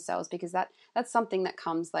love themselves, because that's something that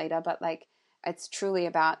comes later, but like it's truly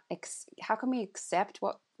about how can we accept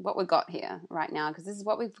what we got here right now, because this is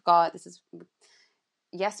what we've got.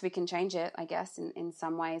 Yes, we can change it, I guess, in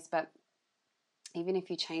some ways, but even if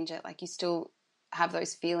you change it, like, you still have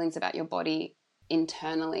those feelings about your body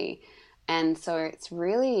internally. And so it's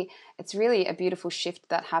really a beautiful shift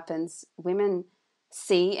that happens. Women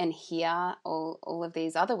see and hear all of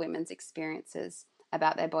these other women's experiences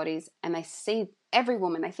about their bodies, and they see every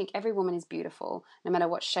woman. They think every woman is beautiful, no matter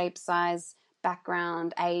what shape, size,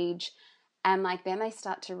 background, age. And like, then they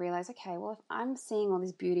start to realize, okay, well, if I'm seeing all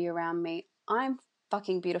this beauty around me, I'm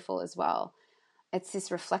fucking beautiful as well. It's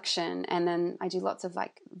this reflection. And then I do lots of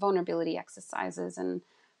like vulnerability exercises and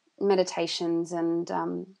meditations, and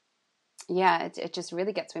it just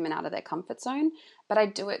really gets women out of their comfort zone. But I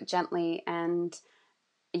do it gently, and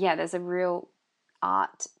there's a real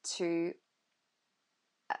art to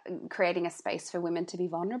creating a space for women to be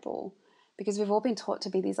vulnerable, because we've all been taught to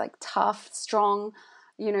be these like tough, strong,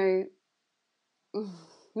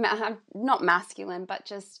 not masculine, but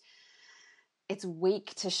just it's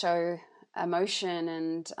weak to show emotion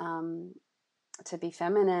and to be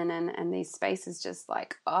feminine, and these spaces just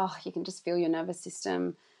like, you can just feel your nervous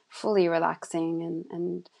system fully relaxing,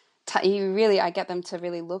 and I get them to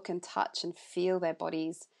really look and touch and feel their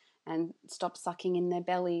bodies and stop sucking in their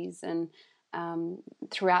bellies. And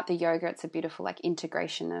throughout the yoga, it's a beautiful like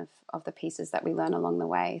integration of the pieces that we learn along the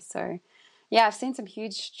way. So I've seen some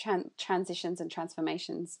huge transitions and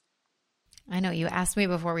transformations. I know you asked me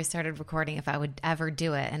before we started recording if I would ever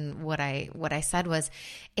do it. And what I said was,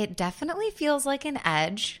 it definitely feels like an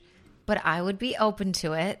edge, but I would be open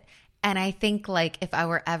to it. And I think like if I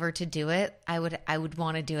were ever to do it, I would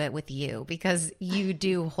want to do it with you, because you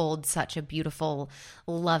do hold such a beautiful,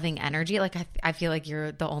 loving energy. Like I feel like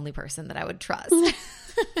you're the only person that I would trust.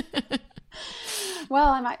 Well,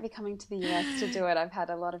 I might be coming to the US to do it. I've had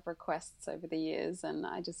a lot of requests over the years, and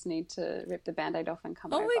I just need to rip the Band-Aid off and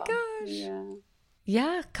come over. Oh my gosh. Yeah.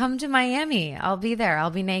 Yeah, come to Miami. I'll be there. I'll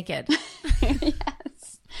be naked.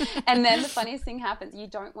 Yes. And then the funniest thing happens. You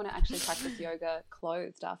don't want to actually practice yoga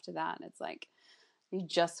clothed after that. It's like you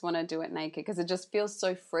just want to do it naked, because it just feels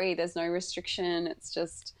so free. There's no restriction. It's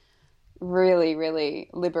just really, really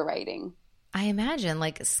liberating. I imagine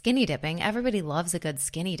like skinny dipping. Everybody loves a good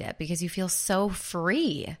skinny dip because you feel so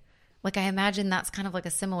free. Like I imagine that's kind of like a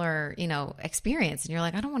similar, experience. And you're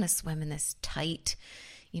like, I don't want to swim in this tight,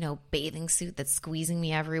 bathing suit that's squeezing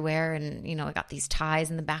me everywhere. And, I got these ties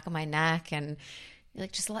in the back of my neck, and you're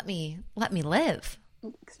like, just let me live.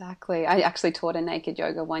 Exactly. I actually taught a naked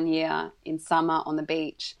yoga one year in summer on the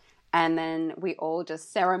beach. And then we all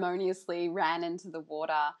just ceremoniously ran into the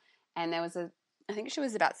water. And there was I think she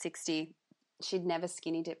was about 60. She'd never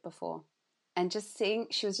skinny dipped before. And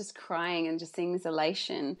she was just crying and just seeing this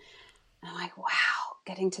elation. And I'm like, wow,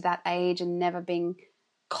 getting to that age and never being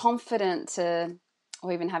confident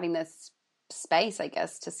or even having this space, I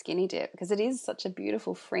guess, to skinny dip, because it is such a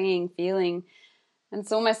beautiful, freeing feeling. And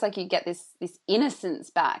it's almost like you get this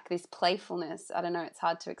innocence back, this playfulness. I don't know, it's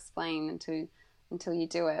hard to explain until you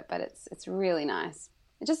do it, but it's really nice.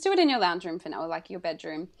 Just do it in your lounge room for now, or like your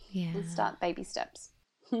bedroom, and start baby steps.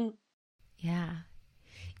 Yeah.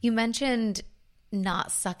 You mentioned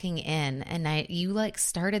not sucking in, and you like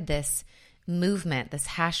started this movement, this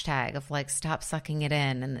hashtag of like stop sucking it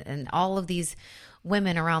in, and all of these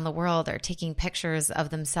women around the world are taking pictures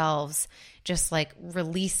of themselves just like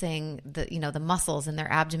releasing the muscles in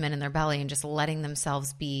their abdomen and their belly and just letting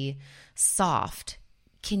themselves be soft.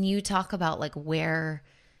 Can you talk about like where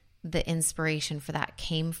the inspiration for that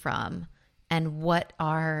came from, and what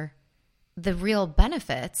are the real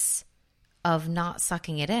benefits of not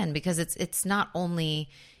sucking it in? Because it's not only,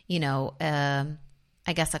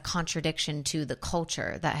 I guess a contradiction to the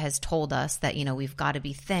culture that has told us that, we've got to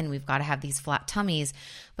be thin, we've got to have these flat tummies,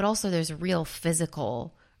 but also there's real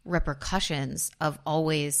physical repercussions of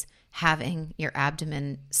always having your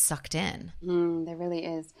abdomen sucked in. There really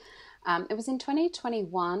is. It was in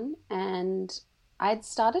 2021, and I'd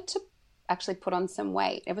started to actually put on some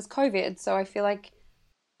weight. It was COVID, so I feel like,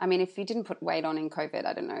 if you didn't put weight on in COVID,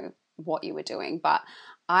 I don't know what you were doing, but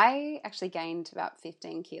I actually gained about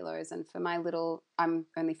 15 kilos, and for my I'm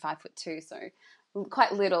only 5'2", so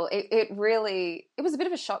quite little. It was a bit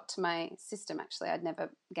of a shock to my system, actually. I'd never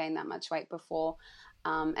gained that much weight before,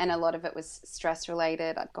 and a lot of it was stress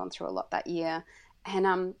related. I'd gone through a lot that year,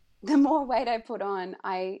 and the more weight I put on,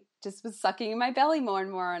 I just was sucking in my belly more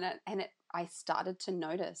and more on it, and I started to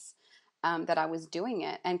notice that I was doing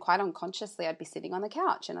it, and quite unconsciously I'd be sitting on the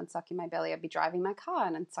couch and I'd suck in my belly. I'd be driving my car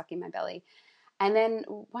and I'd suck in my belly. And then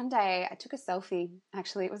one day I took a selfie.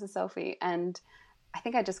 Actually, it was a selfie, and I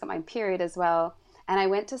think I just got my period as well. And I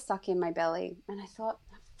went to suck in my belly and I thought,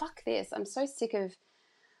 fuck this. I'm so sick of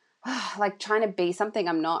like trying to be something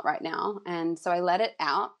I'm not right now. And so I let it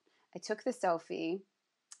out. I took the selfie,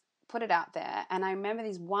 put it out there. And I remember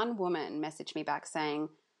this one woman messaged me back saying,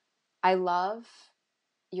 I love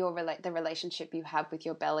the relationship you have with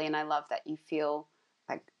your belly. And I love that you feel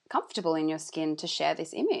like comfortable in your skin to share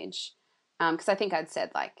this image. Because I think I'd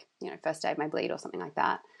said like, first day of my bleed or something like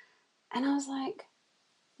that. And I was like,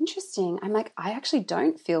 interesting. I'm like, I actually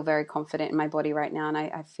don't feel very confident in my body right now. And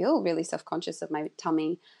I feel really self-conscious of my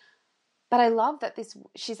tummy. But I love that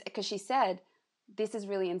because she said, this is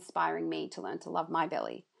really inspiring me to learn to love my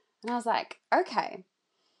belly. And I was like, okay,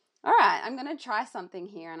 all right, I'm going to try something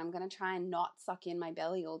here and I'm going to try and not suck in my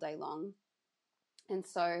belly all day long. And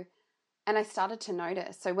I started to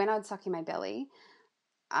notice. So when I'd suck in my belly,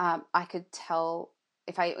 I could tell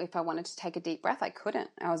if I wanted to take a deep breath, I couldn't.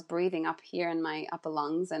 I was breathing up here in my upper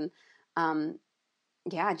lungs and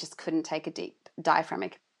I just couldn't take a deep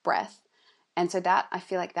diaphragmatic breath. And so that, I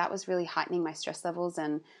feel like that was really heightening my stress levels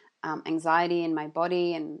and anxiety in my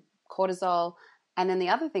body and cortisol. And then the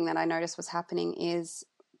other thing that I noticed was happening is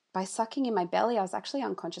by sucking in my belly, I was actually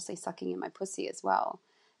unconsciously sucking in my pussy as well,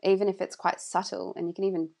 even if it's quite subtle. And you can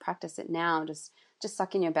even practice it now, just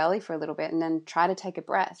suck in your belly for a little bit and then try to take a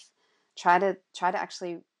breath. Try to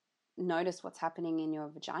actually notice what's happening in your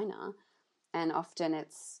vagina. And often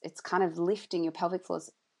it's kind of lifting, your pelvic floor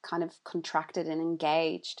is kind of contracted and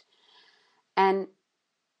engaged. And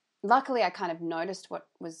luckily I kind of noticed what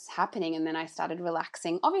was happening and then I started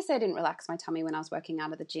relaxing. Obviously I didn't relax my tummy when I was working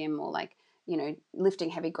out at the gym or like, lifting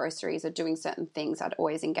heavy groceries or doing certain things. I'd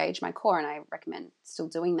always engage my core and I recommend still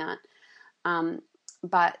doing that.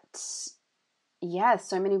 But yeah,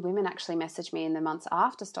 so many women actually messaged me in the months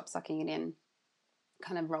after Stop Sucking It In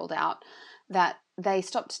kind of rolled out that they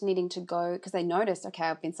stopped needing to go because they noticed, okay,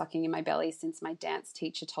 I've been sucking in my belly since my dance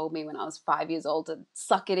teacher told me when I was 5 years old to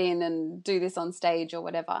suck it in and do this on stage or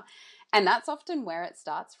whatever. And that's often where it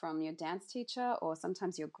starts from, your dance teacher or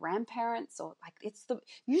sometimes your grandparents, or like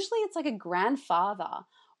usually it's like a grandfather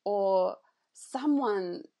or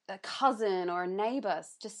someone, a cousin or a neighbor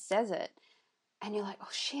just says it. And you're like, oh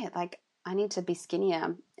shit, like I need to be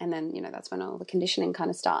skinnier. And then, that's when all the conditioning kind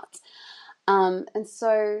of starts. And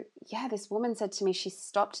so, yeah, this woman said to me she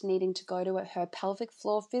stopped needing to go to her pelvic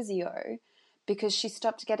floor physio because she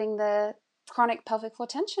stopped getting the chronic pelvic floor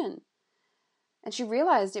tension. And she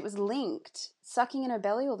realized it was linked. Sucking in her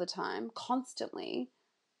belly all the time, constantly,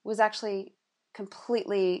 was actually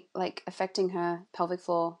completely like affecting her pelvic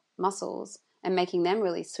floor muscles and making them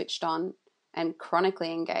really switched on and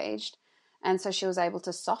chronically engaged. And so she was able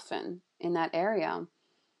to soften in that area.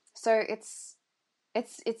 So it's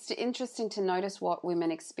interesting to notice what women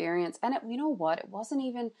experience. And you know what? It wasn't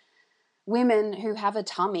even women who have a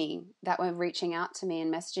tummy that were reaching out to me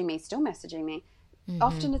and messaging me, still messaging me. Mm-hmm.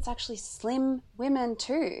 Often it's actually slim women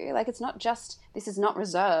too. Like this is not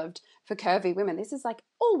reserved for curvy women. This is like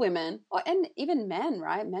all women, and even men,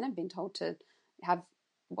 right? Men have been told to have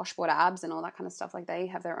washboard abs and all that kind of stuff. Like they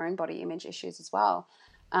have their own body image issues as well.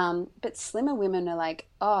 But slimmer women are like,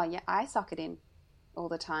 oh yeah, I suck it in all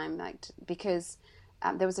the time. Like, because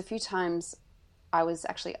there was a few times I was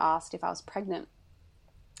actually asked if I was pregnant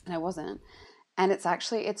and I wasn't. And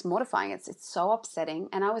it's mortifying. It's so upsetting.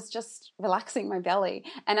 And I was just relaxing my belly.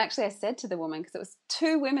 And actually I said to the woman, because it was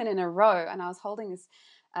two women in a row and I was holding this,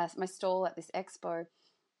 my stall at this expo,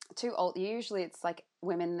 two old, usually it's like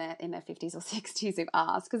women in their 50s or 60s who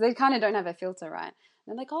ask, because they kind of don't have a filter, right? And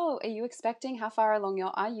they're like, oh, are you expecting? How far along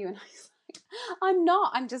are you? And I was like, I'm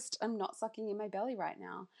not. I'm not sucking in my belly right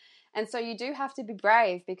now. And so you do have to be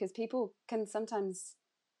brave, because people can sometimes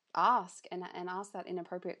ask and ask that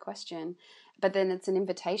inappropriate question, but then it's an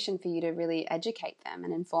invitation for you to really educate them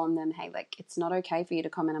and inform them, hey, like, it's not okay for you to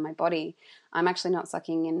comment on my body. I'm actually not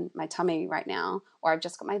sucking in my tummy right now, or I've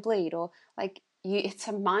just got my bleed, or like it's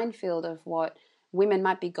a minefield of what women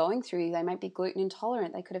might be going through. They might be gluten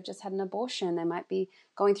intolerant. They could have just had an abortion. They might be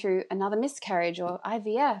going through another miscarriage or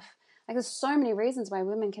IVF. Like, there's so many reasons why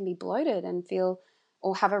women can be bloated and feel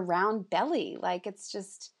or have a round belly. Like, it's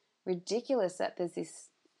just ridiculous that there's this,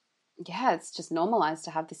 it's just normalized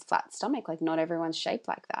to have this flat stomach. Like, not everyone's shaped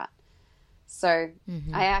like that. So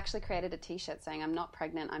I actually created a t-shirt saying, I'm not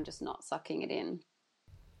pregnant, I'm just not sucking it in.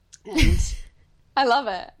 And I love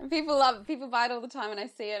it. People love it. People buy it all the time and I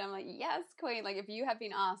see it. I'm like, yes, queen. Like, if you have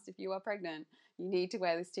been asked if you are pregnant, you need to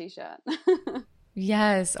wear this t-shirt.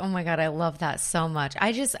 Yes. Oh my God. I love that so much.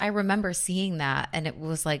 I remember seeing that, and it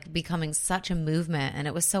was like becoming such a movement, and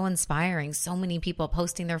it was so inspiring. So many people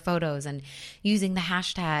posting their photos and using the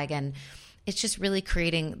hashtag, and it's just really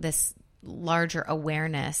creating this larger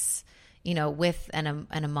awareness you know, with and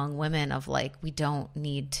among women of like, we don't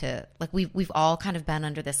need to, like, we've all kind of been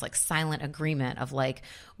under this like silent agreement of like,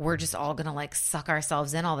 we're just all going to like suck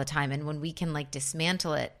ourselves in all the time. And when we can like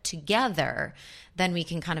dismantle it together, then we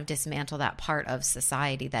can kind of dismantle that part of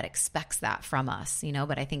society that expects that from us, you know.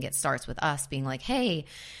 But I think it starts with us being like, hey,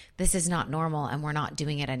 this is not normal and we're not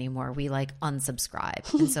doing it anymore. We like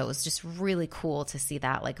unsubscribe. And so it was just really cool to see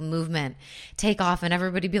that like movement take off and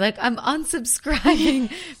everybody be like, I'm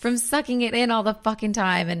unsubscribing from sucking it in all the fucking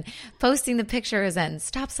time and posting the pictures and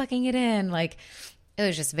stop sucking it in. Like, it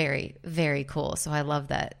was just very, very cool. So I love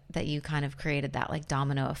that you kind of created that like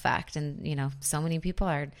domino effect. And, you know, so many people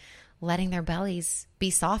are letting their bellies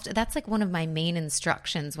be soft. That's like one of my main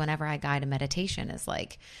instructions whenever I guide a meditation is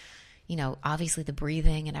like, you know, obviously the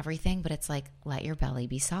breathing and everything, but it's like, let your belly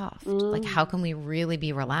be soft. Like, how can we really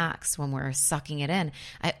be relaxed when we're sucking it in?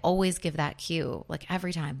 I always give that cue, like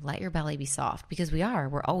every time, let your belly be soft, because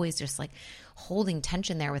we're always just like holding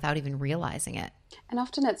tension there without even realizing it. And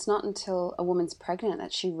often it's not until a woman's pregnant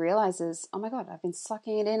that she realizes, oh my God, I've been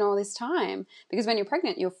sucking it in all this time. Because when you're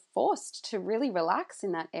pregnant, you're forced to really relax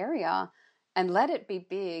in that area and let it be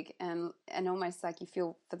big and almost like you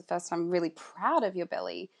feel for the first time really proud of your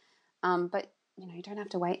belly. But, you know, you don't have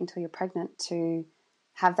to wait until you're pregnant to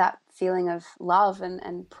have that feeling of love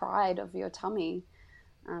and pride of your tummy.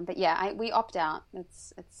 But yeah, we opt out.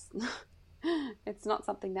 It's it's not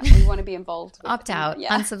something that we want to be involved with. Opt out,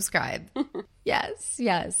 unsubscribe.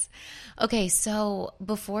 Yes. Okay, so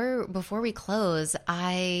before we close,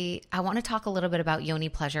 I want to talk a little bit about Yoni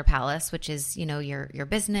Pleasure Palace, which is, you know, your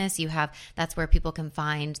business. That's where people can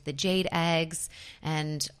find the jade eggs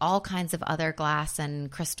and all kinds of other glass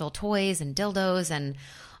and crystal toys and dildos and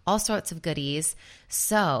all sorts of goodies.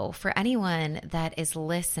 So for anyone that is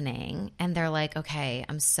listening and they're like, okay,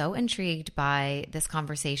 I'm so intrigued by this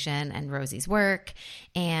conversation and Rosie's work,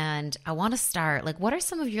 and I want to start, like, what are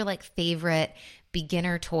some of your like favorite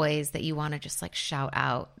beginner toys that you want to just like shout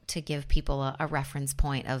out to give people a reference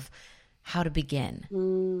point of how to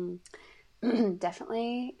begin?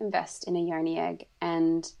 Definitely invest in a yoni egg.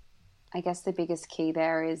 And I guess the biggest key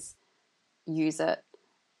there is use it.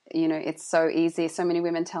 You know, it's so easy. So many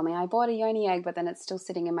women tell me, I bought a yoni egg, but then it's still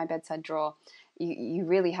sitting in my bedside drawer. You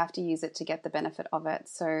really have to use it to get the benefit of it.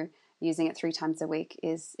 So using it 3 times a week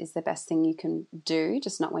is the best thing you can do,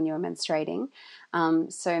 just not when you're menstruating.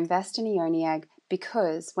 So invest in a yoni egg,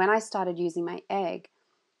 because when I started using my egg,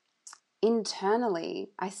 internally,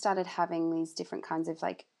 I started having these different kinds of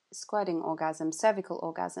like squirting orgasms, cervical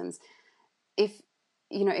orgasms. If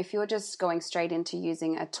you're just going straight into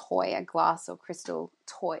using a toy, a glass or crystal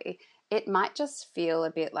toy, it might just feel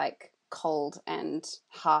a bit like cold and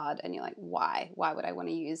hard. And you're like, why would I want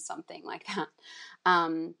to use something like that?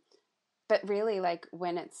 But really, like,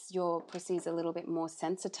 when your pussy's a little bit more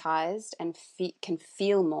sensitized and can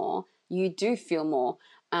feel more, you do feel more.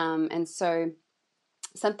 And so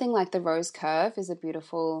something like the rose curve is a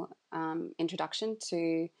beautiful introduction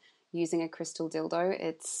to using a crystal dildo.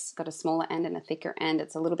 It's got a smaller end and a thicker end.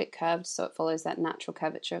 It's a little bit curved, so it follows that natural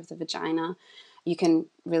curvature of the vagina. You can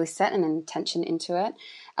really set an intention into it.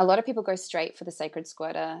 A lot of people go straight for the Sacred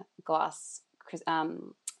Squirter glass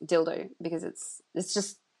dildo because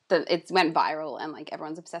it went viral and like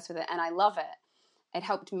everyone's obsessed with it, and I love it. It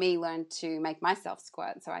helped me learn to make myself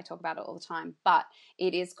squirt, so I talk about it all the time. But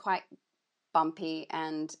it is quite bumpy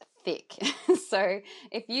and thick. So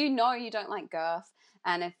if you know you don't like girth,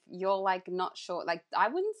 and if you're like not sure, like I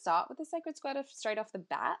wouldn't start with the Sacred Squirter straight off the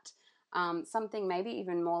bat. Something maybe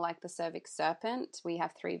even more like the Cervix Serpent. We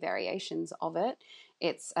have 3 variations of it.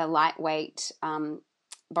 It's a lightweight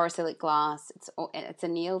borosilicate glass. It's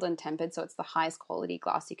annealed and tempered, so it's the highest quality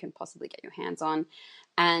glass you can possibly get your hands on.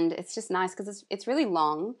 And it's just nice because it's really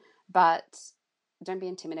long, but don't be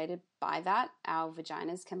intimidated by that. Our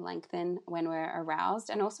vaginas can lengthen when we're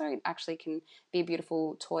aroused, and also it actually can be a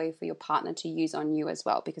beautiful toy for your partner to use on you as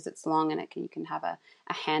well, because it's long and you can have a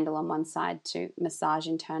handle on one side to massage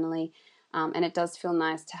internally. And it does feel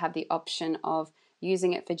nice to have the option of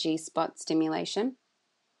using it for G-spot stimulation,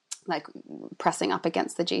 like pressing up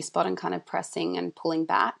against the G-spot and kind of pressing and pulling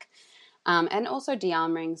back. And also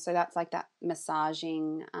de-armoring, so that's like that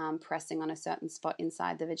massaging, pressing on a certain spot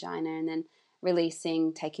inside the vagina and then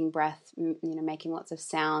releasing, taking breath, making lots of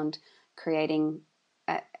sound, creating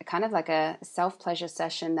a kind of like a self-pleasure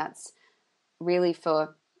session that's really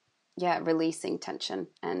for, releasing tension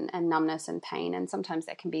and numbness and pain. And sometimes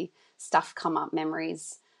there can be stuff come up,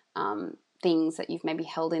 memories, things that you've maybe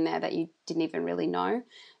held in there that you didn't even really know.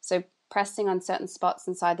 So pressing on certain spots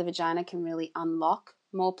inside the vagina can really unlock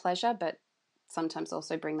more pleasure, but sometimes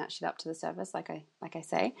also bring that shit up to the surface, like I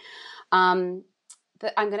say.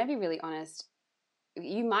 I'm going to be really honest.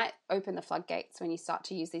 You might open the floodgates when you start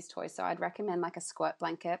to use these toys. So I'd recommend like a squirt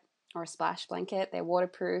blanket or a splash blanket. They're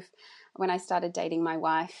waterproof. When I started dating my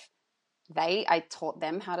wife, I taught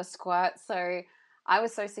them how to squirt. So I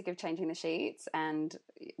was so sick of changing the sheets and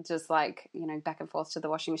just like, back and forth to the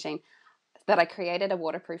washing machine, that I created a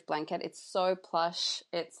waterproof blanket. It's so plush.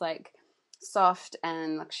 It's like soft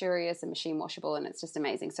and luxurious and machine washable, and it's just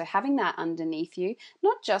amazing. So having that underneath you,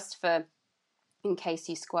 not just for in case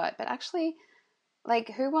you squirt, but actually, like,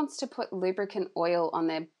 who wants to put lubricant oil on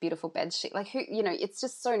their beautiful bed sheet? Like, it's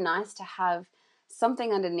just so nice to have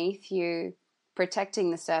something underneath you protecting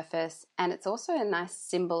the surface. And it's also a nice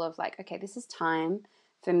symbol of like, okay, this is time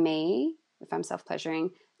for me, if I'm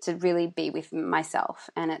self-pleasuring, to really be with myself.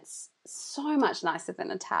 And it's so much nicer than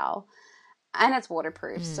a towel. And it's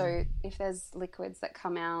waterproof. So if there's liquids that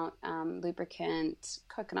come out, lubricant,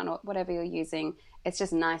 coconut oil, whatever you're using, it's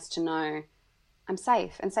just nice to know I'm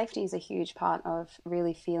safe. And safety is a huge part of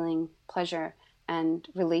really feeling pleasure and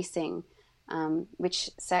releasing, which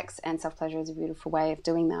sex and self-pleasure is a beautiful way of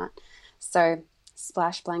doing that. So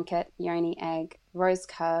splash blanket, yoni egg, rose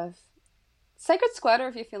curve, sacred squirter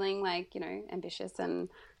if you're feeling like, ambitious and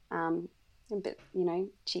a bit,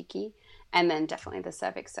 cheeky. And then definitely the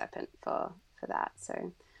cervix serpent for that.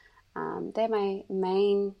 So they're my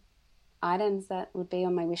main items that would be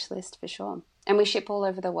on my wish list for sure. And we ship all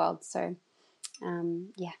over the world. So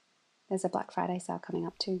there's a Black Friday sale coming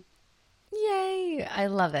up too. Yay. I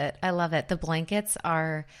love it. I love it. The blankets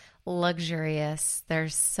are luxurious. They're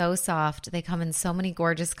so soft. They come in so many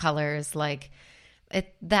gorgeous colors. Like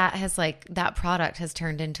that product has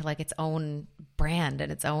turned into like its own brand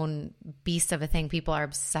and its own beast of a thing. People are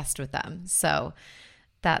obsessed with them. So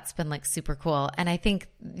that's been like super cool. And I think,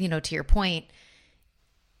 to your point,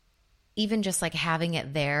 even just like having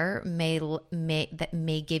it there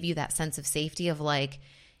may give you that sense of safety of like,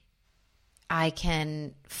 I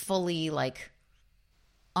can fully like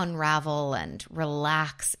unravel and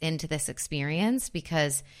relax into this experience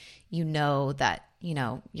because that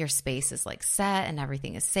your space is like set and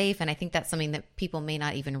everything is safe. And I think that's something that people may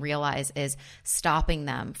not even realize is stopping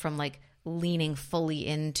them from like leaning fully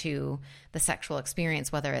into the sexual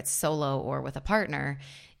experience, whether it's solo or with a partner,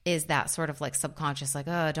 is that sort of like subconscious, like,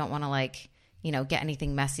 oh, I don't want to like, get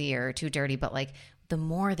anything messy or too dirty. But like the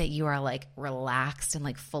more that you are like relaxed and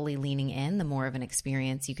like fully leaning in, the more of an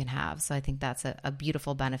experience you can have. So I think that's a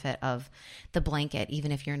beautiful benefit of the blanket,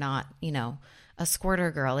 even if you're not, a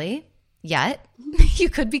squirter girly yet. You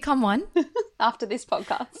could become one after this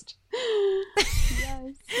podcast.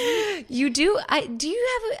 Yes. You do. I think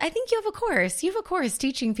you have a course. You have a course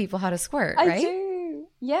teaching people how to squirt, right? I do.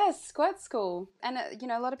 Yes, squirt school. And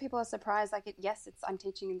a lot of people are surprised. Like, I'm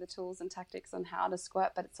teaching the tools and tactics on how to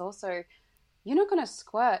squirt, but it's also, you're not going to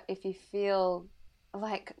squirt if you feel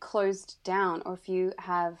like closed down, or if you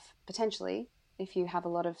have a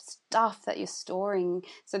lot of stuff that you're storing.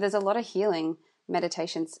 So there's a lot of healing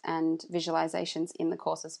meditations and visualizations in the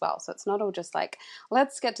course as well. So it's not all just like,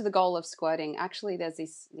 let's get to the goal of squirting. Actually, there's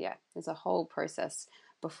a whole process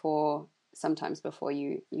before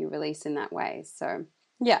you release in that way. So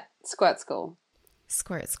yeah, squirt school.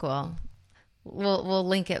 Squirt school. We'll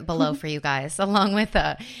link it below for you guys, along with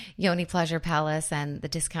the Yoni Pleasure Palace and the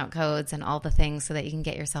discount codes and all the things so that you can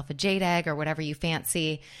get yourself a jade egg or whatever you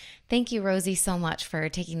fancy. Thank you, Rosie, so much for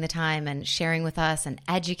taking the time and sharing with us and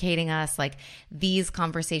educating us. Like, these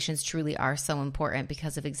conversations truly are so important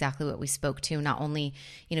because of exactly what we spoke to, not only,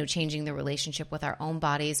 changing the relationship with our own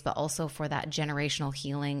bodies, but also for that generational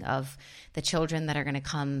healing of the children that are going to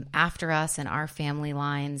come after us and our family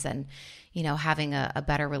lines, and having a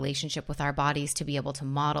better relationship with our bodies to be able to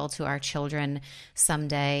model to our children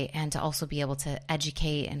someday, and to also be able to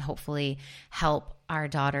educate and hopefully help our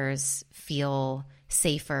daughters feel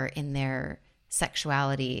safer in their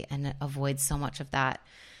sexuality and avoid so much of that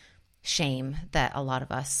shame that a lot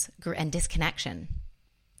of us and disconnection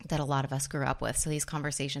that a lot of us grew up with. So these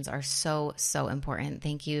conversations are so, so important.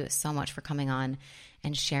 Thank you so much for coming on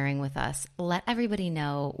and sharing with us. Let everybody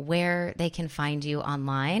know where they can find you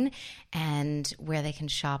online and where they can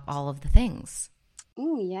shop all of the things.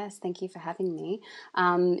 Oh, yes. Thank you for having me.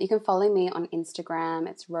 You can follow me on Instagram.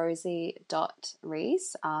 It's rosie.rees,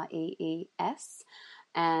 Rees,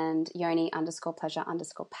 and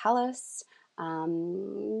yoni_pleasure_palace.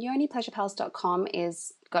 YoniPleasurePalace.com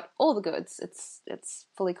is got all the goods. It's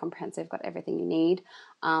fully comprehensive, got everything you need,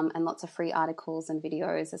 and lots of free articles and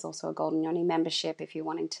videos. There's also a Golden Yoni membership if you're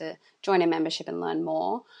wanting to join a membership and learn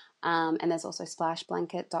more. And there's also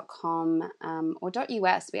splashblanket.com or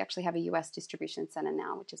 .us. We actually have a US distribution center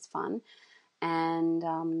now, which is fun. And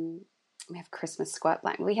We have Christmas squirt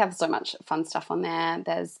blanket. We have so much fun stuff on there.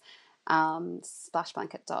 There's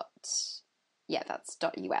splashblanket that's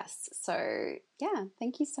 .us. So yeah,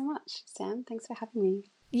 thank you so much, Sam. Thanks for having me.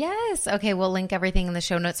 Yes. Okay. We'll link everything in the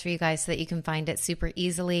show notes for you guys so that you can find it super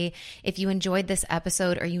easily. If you enjoyed this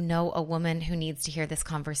episode or you know a woman who needs to hear this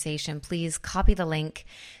conversation, please copy the link,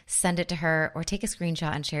 send it to her, or take a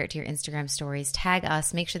screenshot and share it to your Instagram stories. Tag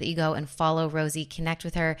us. Make sure that you go and follow Rosie, connect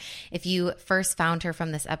with her. If you first found her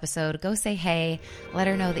from this episode, go say hey. Let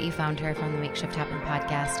her know that you found her from the Makeshift Happen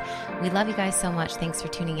podcast. We love you guys so much. Thanks for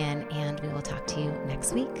tuning in, and we will talk to you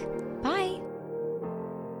next week.